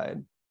right-hand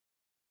side.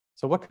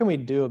 So what can we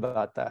do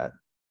about that?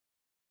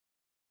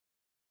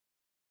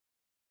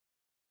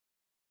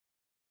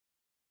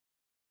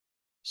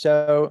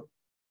 So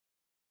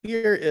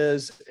here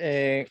is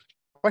a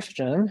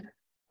question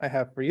I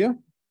have for you.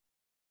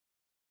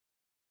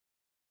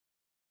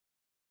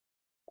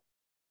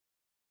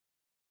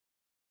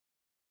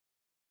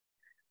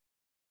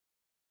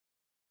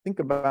 Think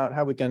about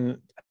how we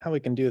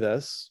can do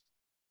this.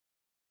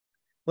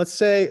 Let's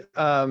say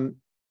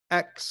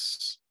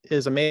X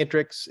is a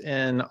matrix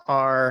in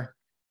R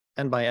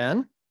n by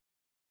n,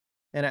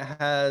 and it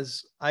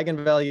has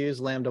eigenvalues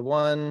lambda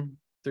 1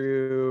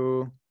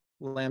 through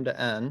lambda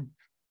n.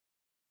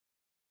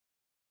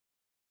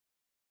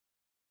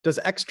 Does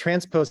X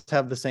transpose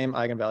have the same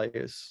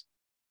eigenvalues?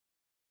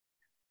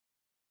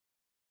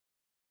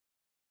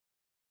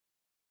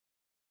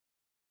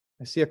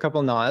 I see a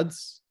couple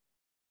nods.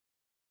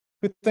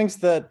 Who thinks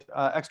that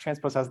X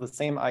transpose has the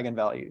same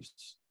eigenvalues?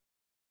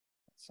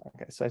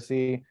 Okay, so I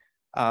see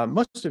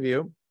most of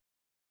you.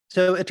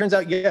 So it turns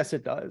out, yes,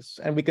 it does.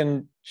 And we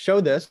can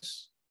show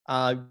this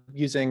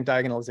using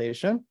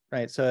diagonalization,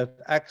 right? So if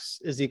X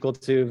is equal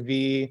to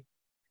V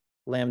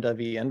lambda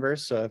V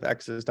inverse, so if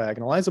X is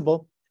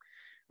diagonalizable,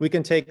 we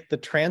can take the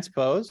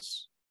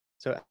transpose.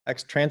 So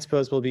X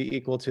transpose will be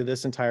equal to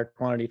this entire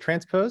quantity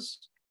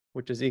transpose,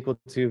 which is equal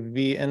to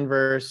V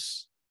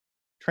inverse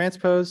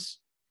transpose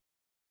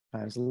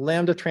times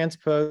lambda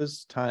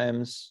transpose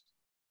times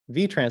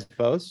V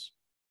transpose.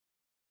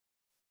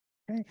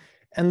 Okay.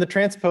 And the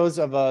transpose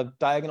of a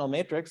diagonal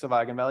matrix of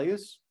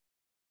eigenvalues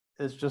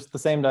is just the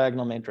same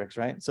diagonal matrix,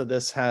 right? So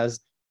this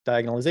has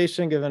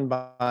diagonalization given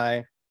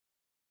by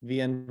V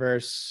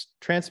inverse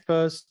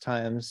transpose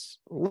times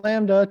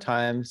lambda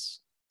times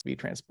V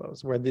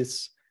transpose, where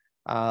these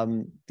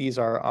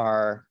are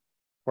our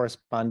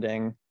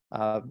corresponding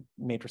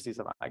matrices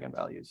of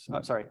eigenvalues,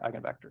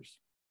 eigenvectors.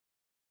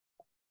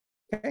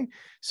 Okay,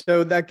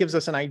 so that gives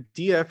us an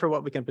idea for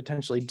what we can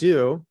potentially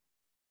do.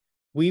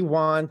 We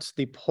want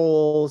the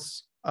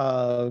poles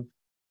of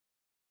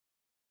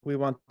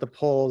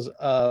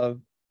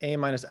A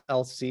minus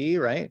LC,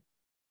 right?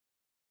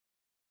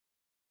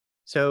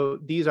 So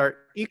these are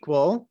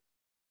equal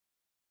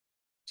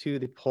to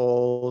the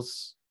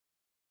poles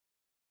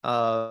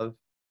of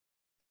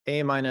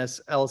A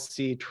minus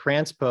LC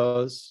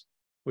transpose,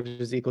 which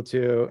is equal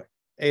to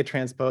A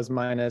transpose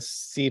minus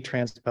C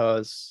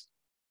transpose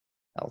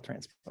L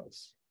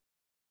transpose.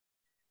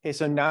 Okay,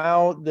 so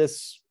now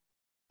this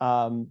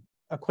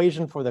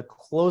equation for the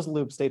closed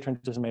loop state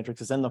transition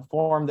matrix is in the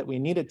form that we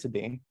need it to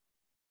be,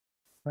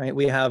 right?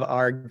 We have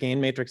our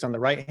gain matrix on the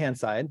right-hand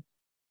side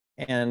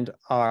and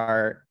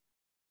our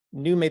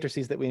new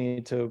matrices that we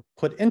need to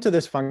put into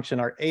this function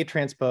are A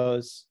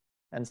transpose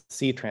and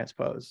C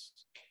transpose.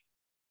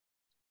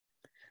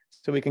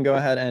 So we can go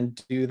ahead and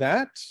do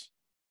that.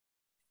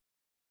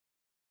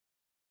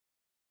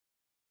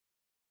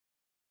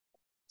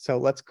 So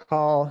let's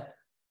call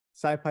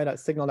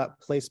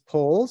scipy.signal.place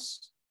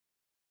poles.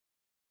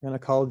 I'm going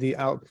to call the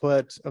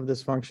output of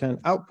this function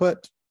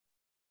output,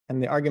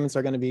 and the arguments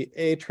are going to be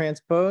A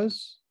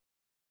transpose,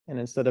 and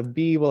instead of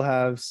B, we'll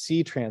have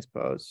C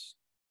transpose.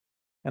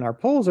 And our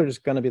poles are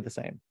just going to be the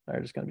same. They're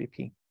just going to be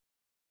P.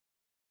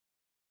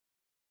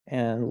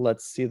 And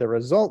let's see the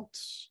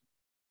results.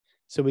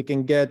 So we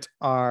can get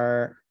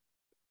our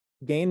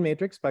gain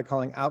matrix by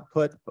calling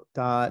output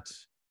dot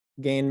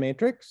gain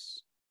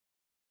matrix.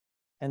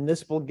 And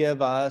this will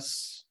give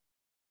us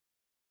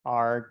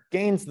our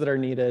gains that are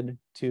needed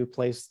to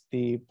place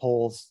the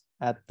poles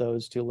at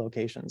those two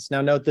locations.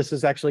 Now note, this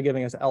is actually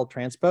giving us L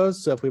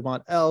transpose. So if we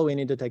want L, we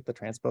need to take the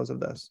transpose of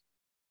this.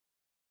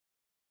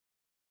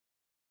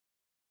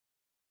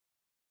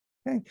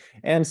 Okay,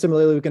 and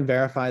similarly, we can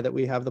verify that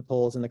we have the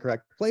poles in the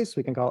correct place.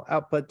 We can call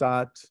output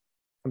dot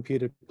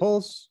computed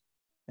poles,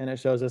 and it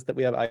shows us that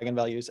we have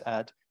eigenvalues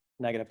at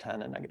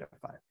 -10 and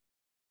 -5.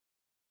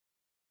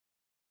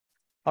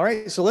 All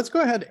right, so let's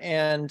go ahead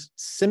and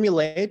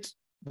simulate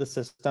the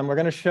system. We're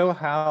going to show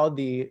how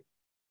the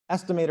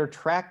estimator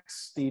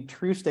tracks the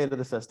true state of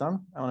the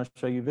system. I want to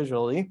show you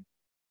visually.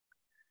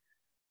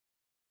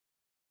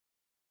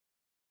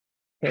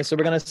 Okay, so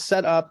we're going to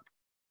set up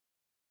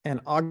an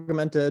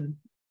augmented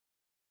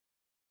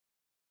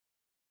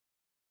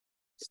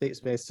state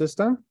space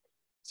system.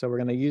 So we're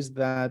going to use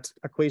that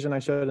equation I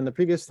showed in the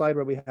previous slide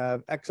where we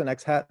have x and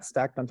x hat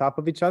stacked on top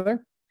of each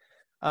other.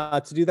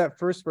 To do that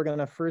first, we're going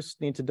to first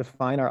need to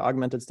define our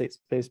augmented state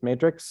space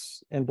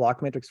matrix in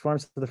block matrix form.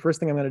 So the first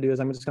thing I'm going to do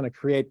is I'm just going to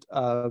create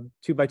a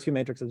 2x2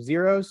 matrix of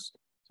zeros.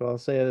 So I'll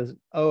say is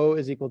O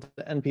is equal to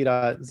NP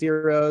dot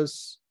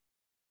zeros,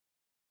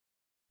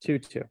 2,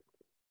 2.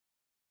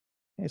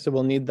 Okay, so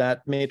we'll need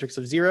that matrix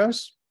of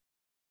zeros.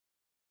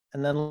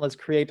 And then let's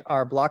create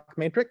our block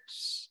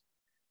matrix.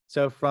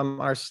 So from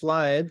our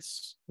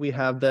slides, we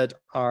have that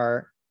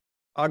our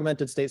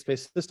augmented state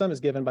space system is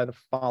given by the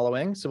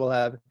following. So we'll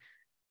have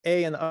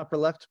A in the upper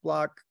left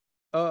block,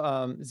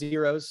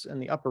 zeros in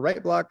the upper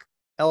right block,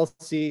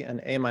 LC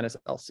and A minus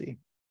LC.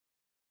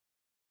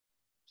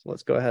 So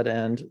let's go ahead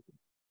and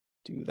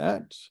do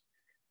that.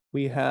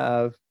 We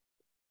have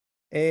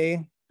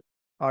A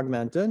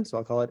augmented, so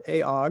I'll call it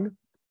AOG,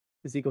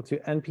 is equal to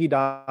NP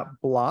dot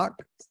block.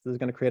 So this is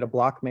going to create a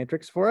block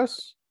matrix for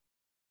us.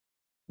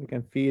 We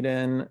can feed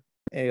in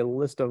a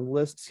list of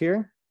lists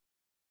here.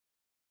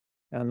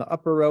 And the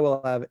upper row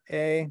will have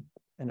A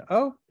and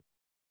O.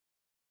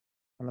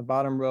 On the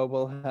bottom row,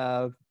 we'll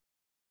have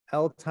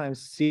L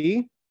times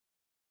C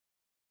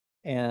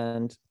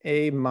and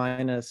A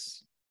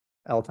minus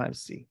L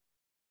times C.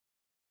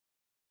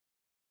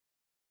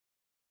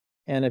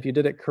 And if you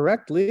did it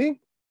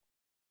correctly,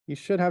 you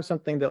should have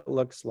something that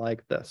looks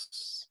like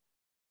this.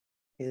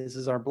 This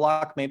is our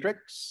block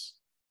matrix.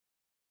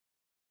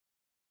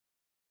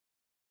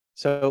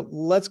 So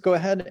let's go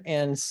ahead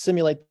and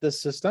simulate this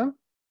system.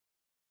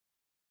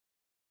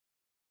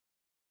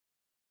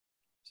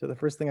 So the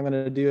first thing I'm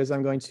going to do is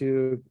I'm going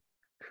to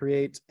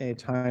create a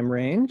time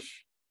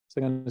range.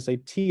 So I'm going to say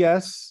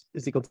TS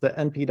is equal to the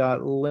NP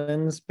dot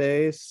lin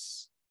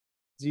space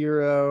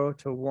 0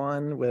 to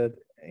 1 with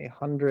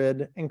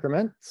 100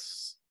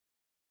 increments.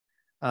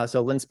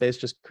 So lin space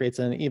just creates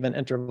an even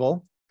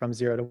interval from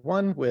 0 to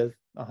 1 with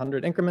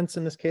 100 increments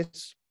in this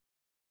case.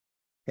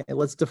 Okay,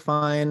 let's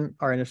define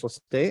our initial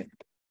state.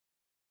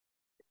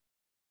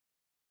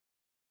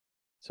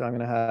 So I'm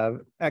going to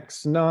have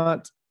x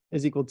naught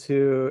is equal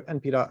to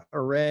NP dot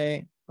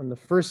array. And the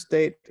first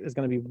state is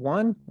going to be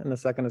 1, and the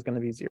second is going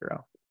to be 0.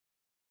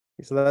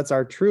 Okay, so that's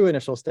our true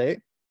initial state.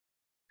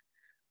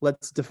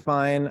 Let's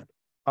define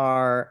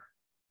our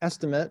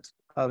estimate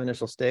of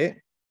initial state.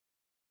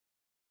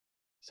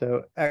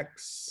 So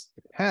x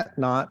hat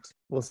naught,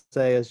 we'll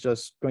say, is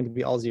just going to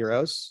be all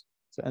zeros.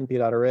 So NP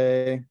dot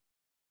array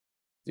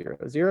 0,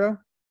 0.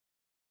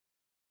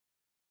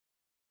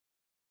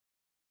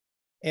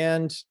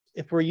 And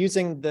if we're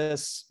using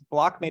this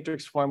block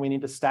matrix form, we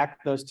need to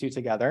stack those two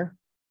together.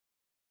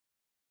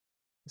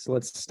 So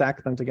let's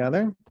stack them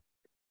together.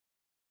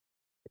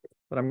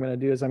 What I'm going to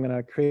do is I'm going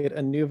to create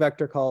a new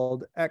vector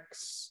called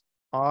x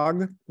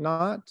aug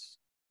naught,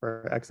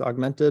 or x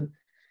augmented.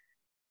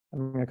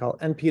 I'm going to call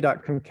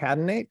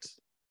np.concatenate.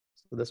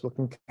 So this will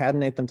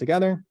concatenate them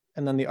together.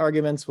 And then the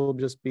arguments will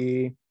just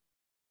be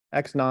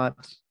x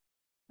naught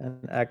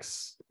and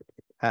x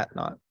hat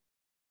naught.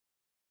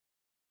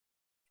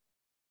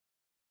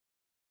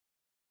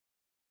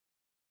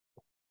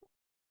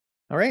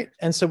 All right,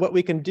 and so what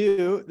we can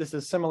do, this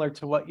is similar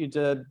to what you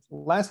did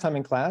last time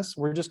in class.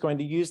 We're just going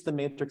to use the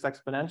matrix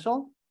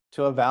exponential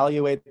to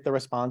evaluate the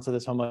response of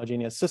this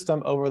homogeneous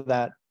system over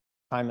that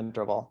time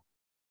interval.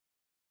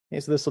 Okay,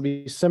 so this will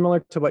be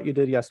similar to what you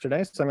did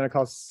yesterday. So we're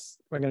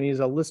going to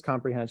use a list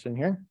comprehension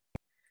here.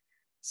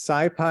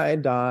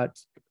 SciPy dot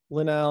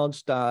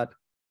linalg dot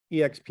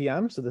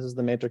expm. So this is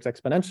the matrix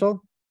exponential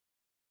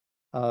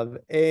of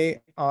A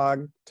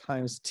aug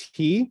times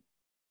T,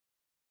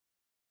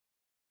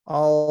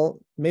 all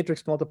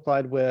matrix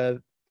multiplied with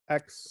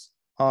x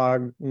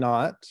aug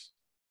naught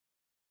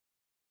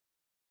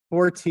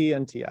for T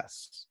and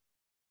TS.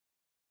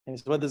 And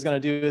so what this is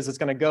going to do is it's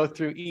going to go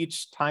through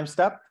each time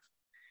step.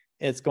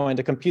 It's going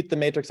to compute the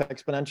matrix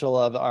exponential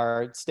of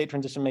our state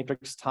transition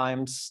matrix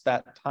times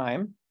that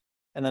time.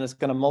 And then it's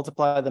going to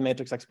multiply the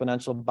matrix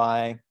exponential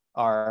by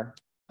our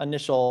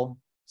initial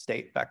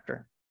state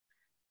vector.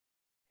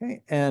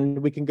 Okay, and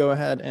we can go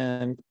ahead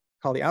and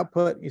call the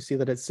output. You see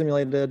that it's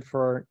simulated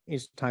for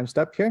each time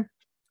step here.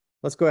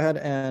 Let's go ahead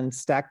and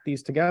stack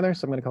these together.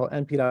 So I'm going to call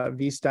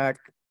np.vstack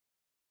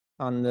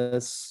on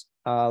this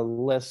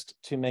list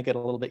to make it a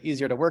little bit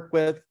easier to work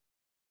with.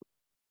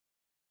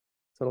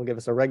 So it'll give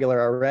us a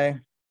regular array.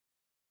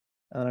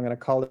 And I'm going to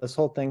call this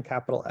whole thing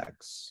capital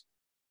X.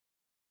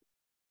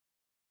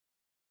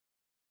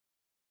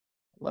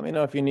 Let me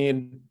know if you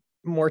need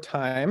more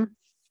time.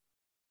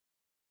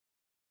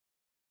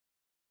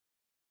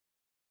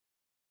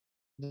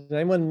 Did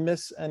anyone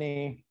miss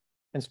any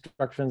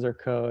instructions or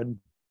code?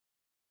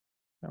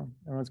 No,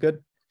 everyone's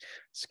good?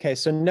 Okay,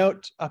 so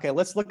note, okay,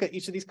 let's look at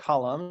each of these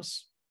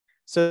columns.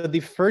 So the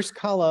first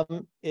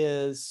column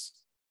is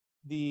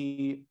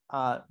the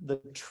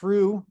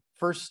true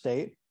first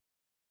state.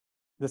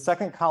 The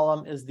second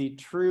column is the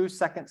true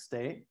second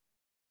state.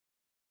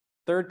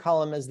 Third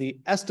column is the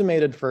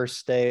estimated first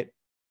state.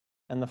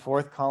 And the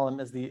fourth column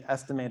is the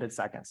estimated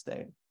second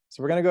state.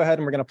 So we're going to go ahead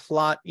and we're going to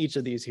plot each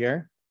of these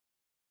here.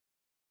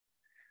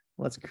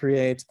 Let's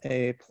create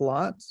a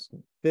plot.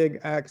 Big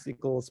X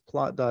equals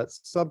plot dot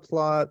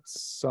subplots.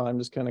 So I'm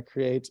just going to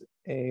create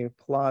a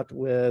plot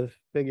with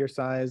figure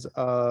size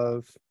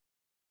of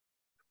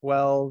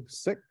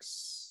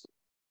 12.6.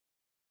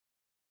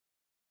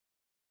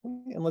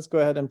 And let's go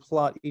ahead and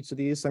plot each of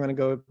these. So I'm going to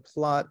go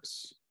plot.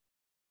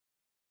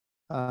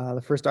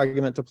 The first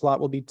argument to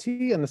plot will be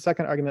t, and the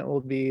second argument will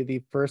be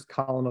the first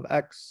column of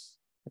x,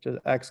 which is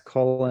x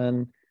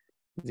colon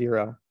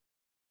 0.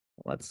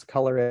 Let's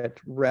color it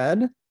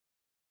red.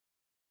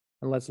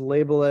 And let's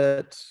label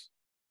it.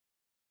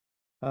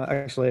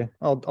 Actually,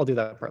 I'll do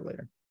that part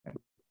later. Okay.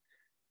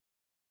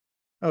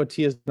 Oh,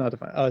 t is not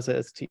defined. Oh,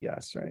 it's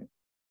TS, right?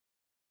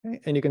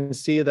 Okay. And you can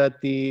see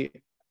that the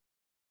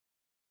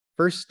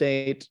first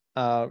state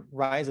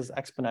rises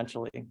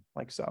exponentially,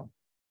 like so.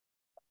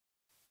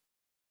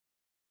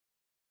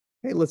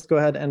 Okay, let's go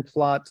ahead and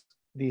plot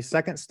the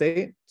second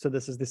state. So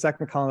this is the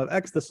second column of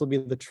x. This will be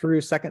the true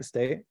second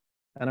state.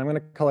 And I'm going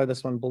to color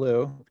this one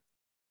blue.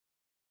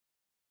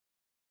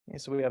 Okay,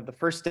 so we have the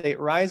first state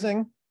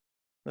rising,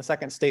 the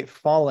second state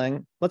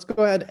falling. Let's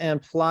go ahead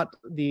and plot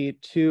the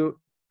two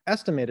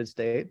estimated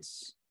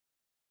states.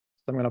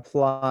 So I'm going to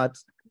plot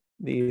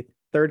the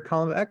third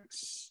column of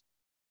x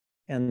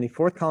and the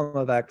fourth column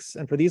of x.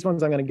 And for these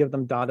ones, I'm going to give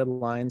them dotted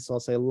lines. So I'll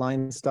say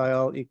line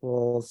style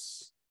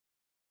equals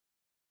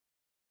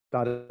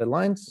dotted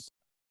lines,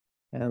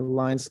 and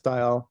line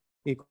style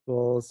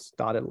equals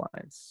dotted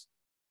lines.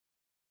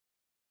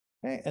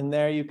 Okay, and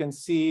there you can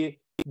see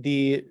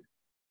the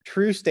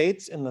true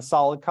states in the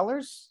solid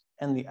colors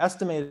and the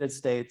estimated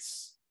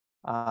states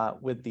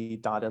with the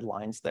dotted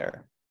lines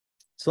there.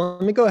 So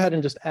let me go ahead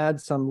and just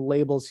add some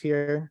labels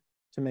here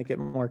to make it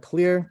more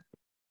clear.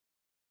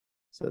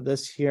 So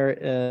this here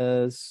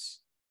is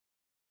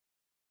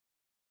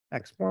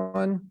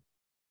x1.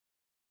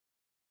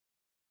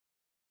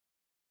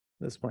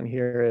 This one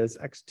here is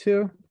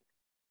x2.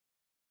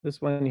 This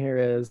one here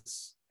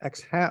is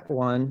x hat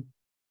 1.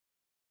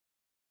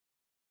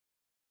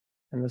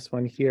 And this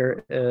one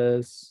here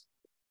is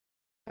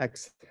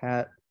x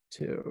hat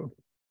 2.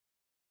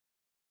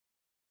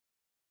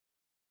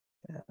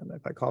 And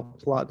if I call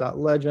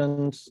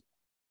plot.legend,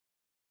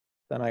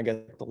 then I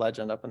get the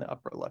legend up in the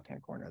upper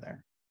left-hand corner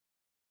there.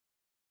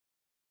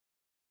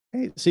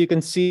 Okay, so you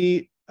can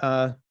see,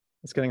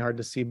 it's getting hard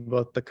to see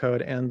both the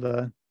code and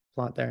the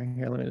plot there.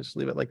 Here, let me just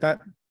leave it like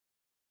that.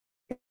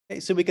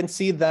 Okay, so we can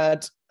see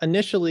that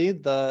initially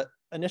the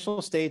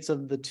initial states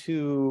of the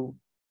two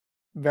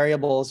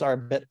variables are a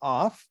bit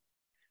off.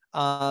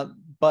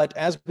 But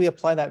as we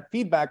apply that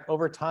feedback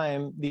over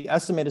time, the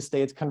estimated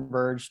states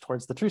converge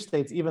towards the true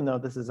states, even though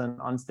this is an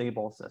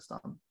unstable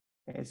system.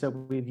 Okay, so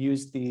we've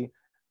used the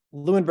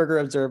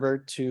Luenberger observer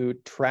to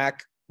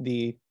track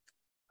the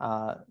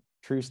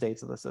true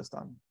states of the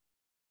system.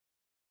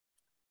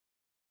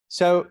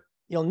 So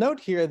you'll note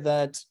here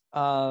that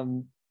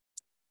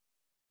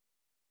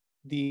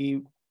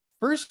the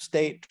first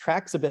state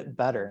tracks a bit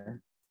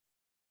better.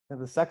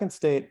 And the second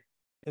state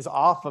is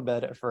off a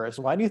bit at first.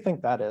 Why do you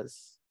think that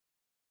is?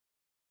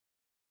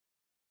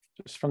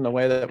 Just from the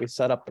way that we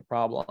set up the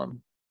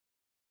problem.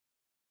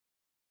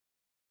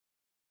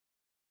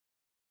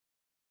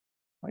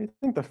 Why do you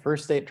think the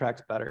first state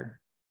tracks better?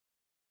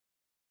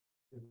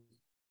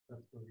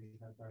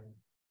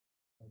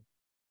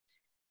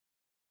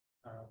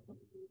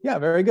 Yeah,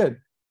 very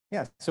good.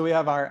 Yeah, so we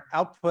have our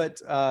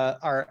output,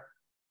 our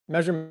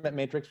measurement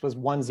matrix was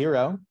 1,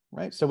 0,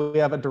 right? So we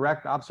have a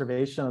direct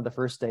observation of the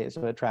first state,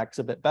 so it tracks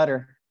a bit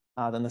better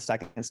than the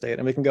second state.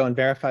 And we can go and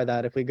verify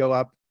that if we go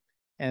up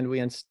and we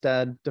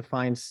instead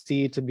define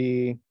C to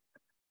be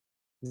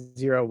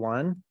 0,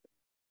 1.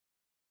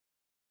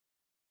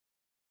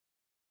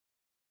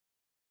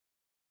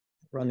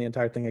 Run the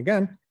entire thing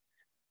again.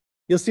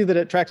 You'll see that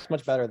it tracks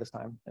much better this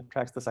time. It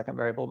tracks the second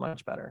variable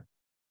much better.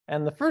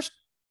 And the first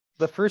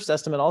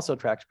estimate also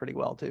tracks pretty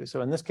well too.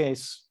 So in this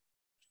case,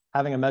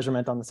 having a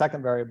measurement on the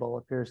second variable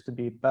appears to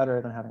be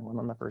better than having one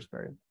on the first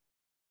variable.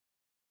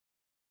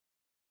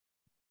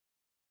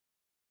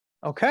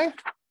 Okay,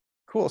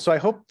 cool. So I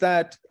hope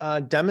that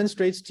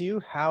demonstrates to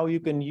you how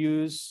you can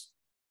use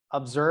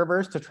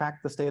observers to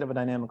track the state of a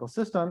dynamical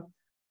system.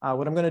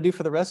 What I'm going to do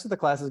for the rest of the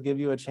class is give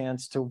you a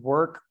chance to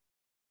work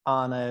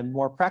on a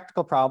more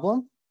practical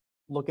problem,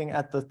 looking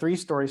at the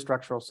 3-story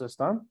structural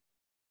system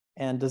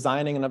and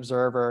designing an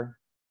observer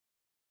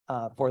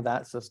for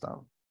that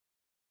system.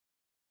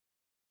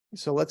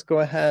 So let's go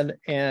ahead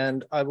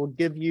and I will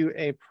give you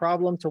a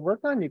problem to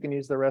work on. You can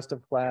use the rest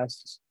of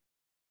class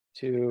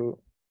to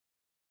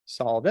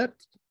solve it.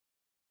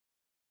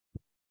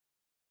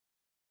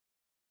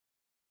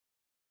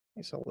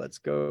 So let's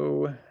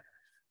go.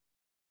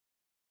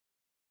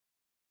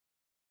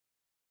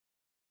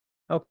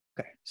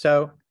 Okay,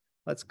 so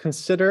let's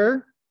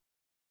consider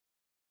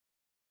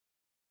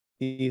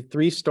the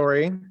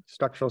 3-story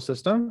structural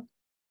system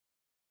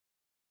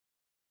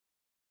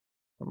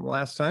from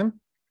last time.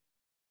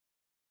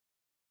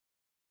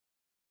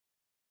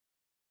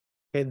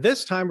 Okay,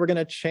 this time we're going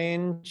to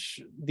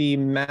change the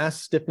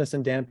mass, stiffness,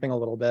 and damping a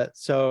little bit.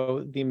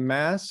 So the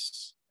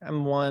mass,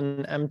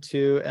 M1,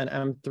 M2, and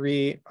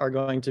M3 are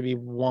going to be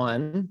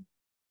 1.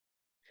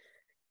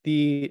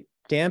 The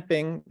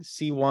damping,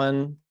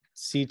 C1,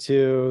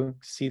 C2,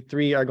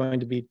 C3 are going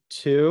to be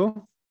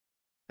 2.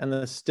 And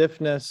the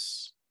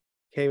stiffness,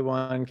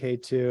 K1,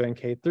 K2, and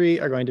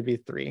K3 are going to be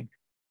 3.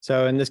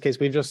 So in this case,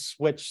 we've just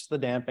switched the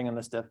damping and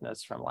the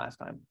stiffness from last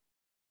time.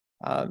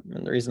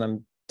 And the reason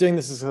I'm doing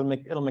this is it'll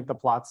make the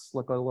plots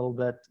look a little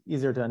bit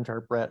easier to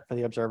interpret for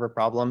the observer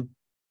problem.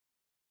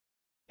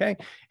 Okay,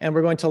 and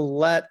we're going to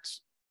let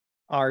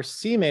our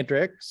C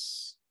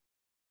matrix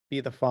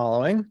be the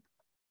following.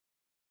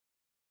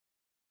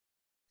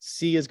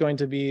 C is going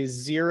to be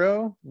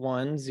 0,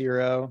 1,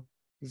 0,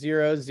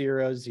 0,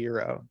 0,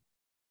 0.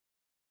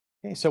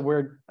 Okay, so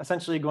we're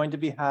essentially going to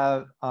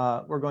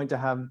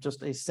have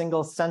just a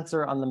single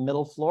sensor on the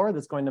middle floor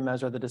that's going to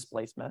measure the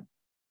displacement.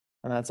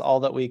 And that's all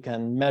that we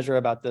can measure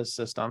about this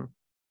system.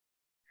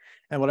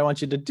 And what I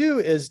want you to do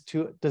is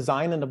to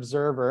design an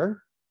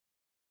observer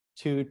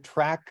to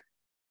track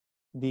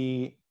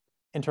the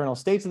internal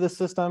states of the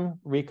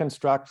system,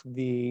 reconstruct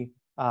the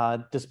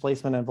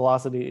displacement and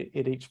velocity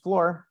at each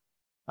floor.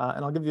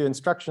 And I'll give you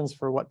instructions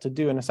for what to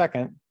do in a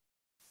second.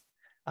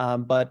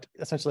 But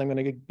essentially, I'm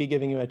going to be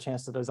giving you a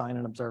chance to design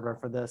an observer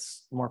for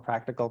this more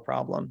practical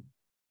problem.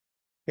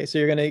 Okay, so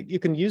you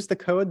can use the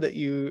code that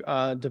you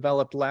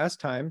developed last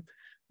time.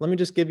 Let me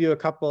just give you a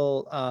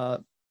couple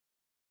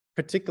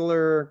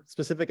particular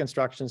specific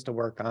instructions to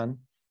work on.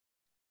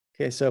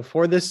 Okay, so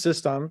for this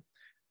system,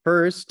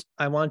 first,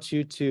 I want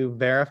you to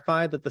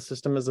verify that the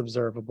system is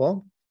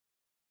observable.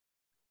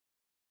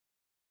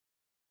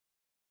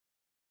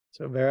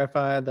 So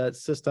verify that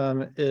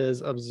system is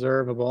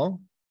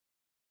observable.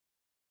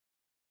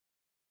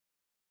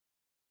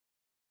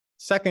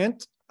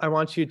 Second, I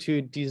want you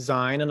to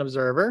design an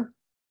observer.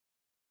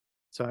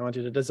 So I want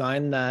you to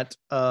design that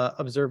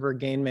observer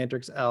gain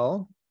matrix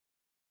L.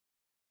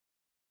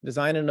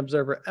 Design an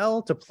observer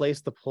L to place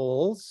the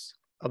poles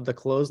of the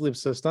closed loop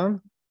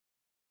system,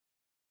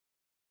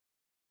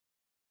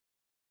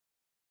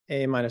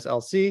 A minus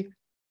LC,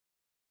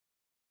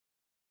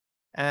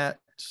 at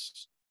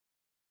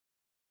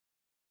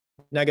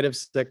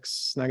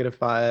 -6,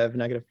 -5,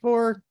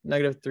 -4,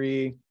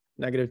 -3,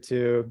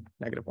 -2,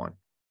 -1.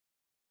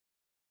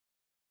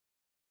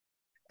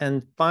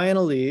 And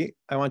finally,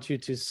 I want you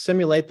to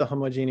simulate the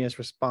homogeneous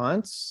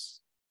response.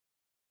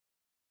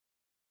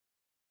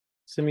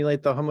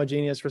 Simulate the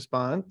homogeneous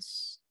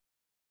response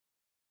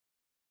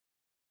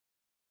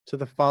to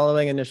the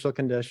following initial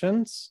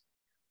conditions.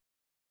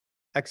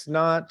 X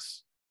naught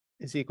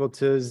is equal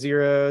to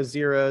 0,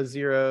 0,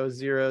 0,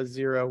 0,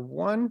 0,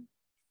 1.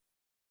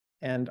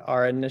 And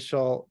our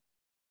initial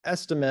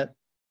estimate,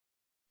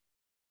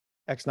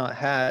 X naught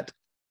hat,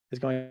 is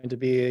going to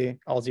be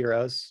all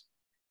zeros.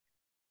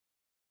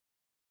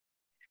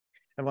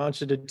 And what I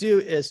want you to do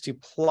is to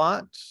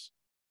plot,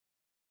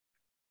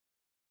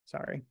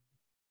 I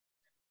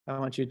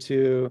want you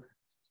to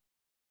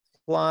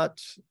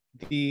plot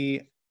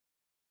the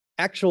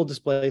actual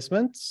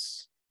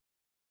displacements.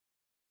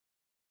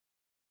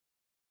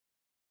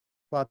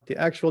 Plot the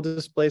actual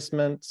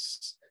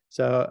displacements.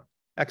 So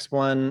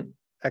X1,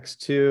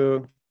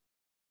 X2,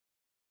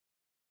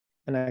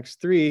 and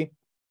X3,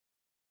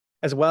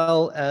 as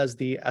well as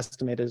the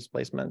estimated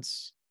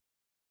displacements.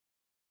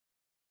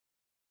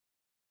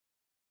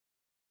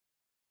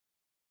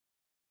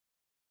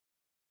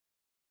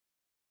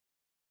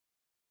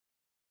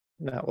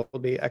 That will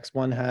be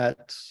X1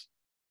 hat,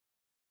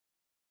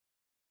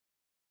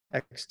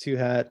 X2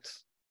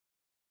 hat,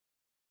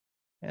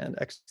 and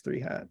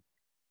X3 hat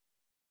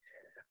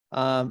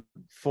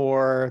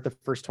for the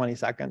first 20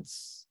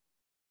 seconds.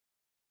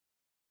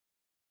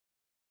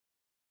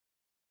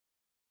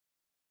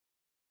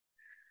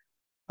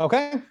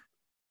 Okay,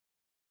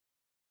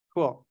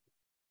 cool.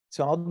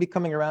 So I'll be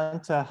coming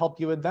around to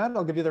help you with that.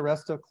 I'll give you the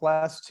rest of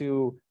class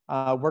to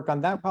work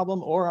on that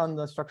problem or on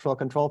the structural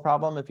control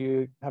problem if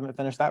you haven't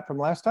finished that from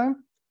last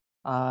time.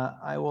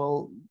 I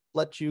will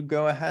let you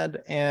go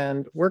ahead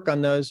and work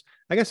on those.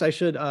 I guess I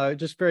should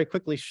just very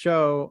quickly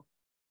show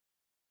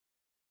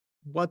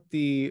what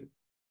the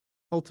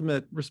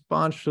ultimate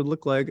response should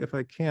look like if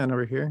I can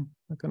over here.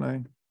 How can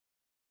I?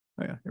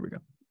 Oh yeah, here we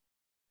go.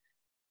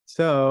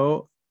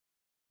 So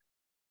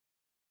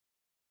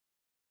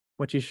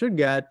what you should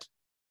get,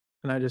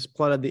 and I just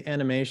plotted the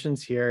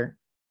animations here.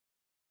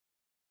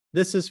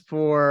 This is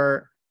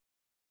for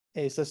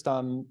a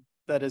system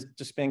that is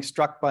just being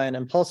struck by an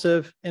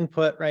impulsive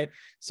input, right?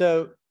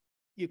 So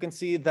you can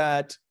see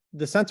that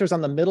the sensor's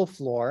on the middle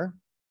floor.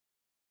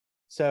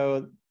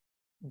 So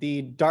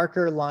the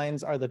darker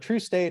lines are the true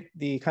state,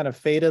 the kind of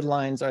faded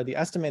lines are the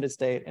estimated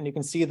state. And you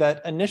can see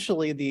that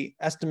initially the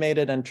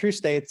estimated and true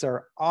states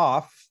are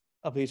off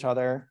of each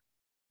other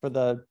for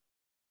the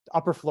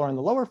upper floor and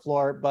the lower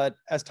floor, but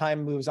as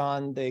time moves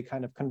on, they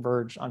kind of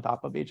converge on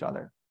top of each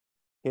other.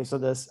 Okay, so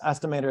this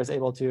estimator is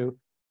able to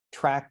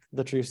track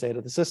the true state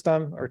of the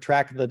system or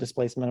track the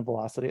displacement and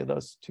velocity of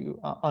those two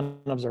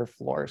unobserved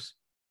floors.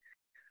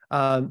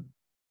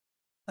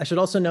 I should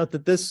also note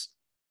that this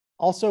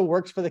also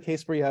works for the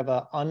case where you have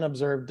an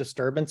unobserved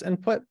disturbance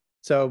input.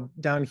 So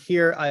down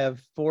here, I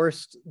have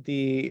forced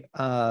the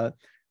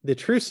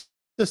true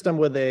system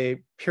with a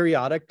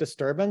periodic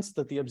disturbance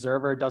that the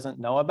observer doesn't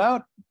know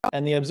about.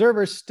 And the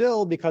observer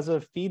still, because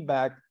of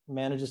feedback,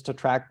 manages to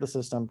track the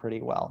system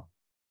pretty well.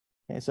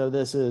 Okay, so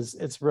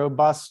it's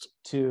robust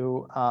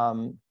to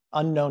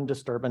unknown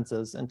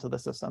disturbances into the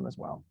system as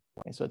well.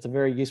 Okay, so it's a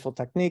very useful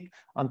technique.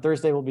 On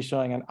Thursday, we'll be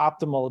showing an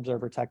optimal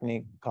observer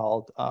technique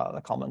called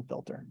the Kalman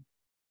filter.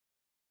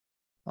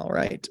 All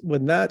right,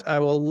 with that, I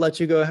will let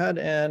you go ahead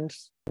and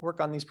work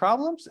on these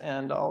problems,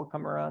 and I'll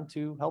come around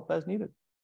to help as needed.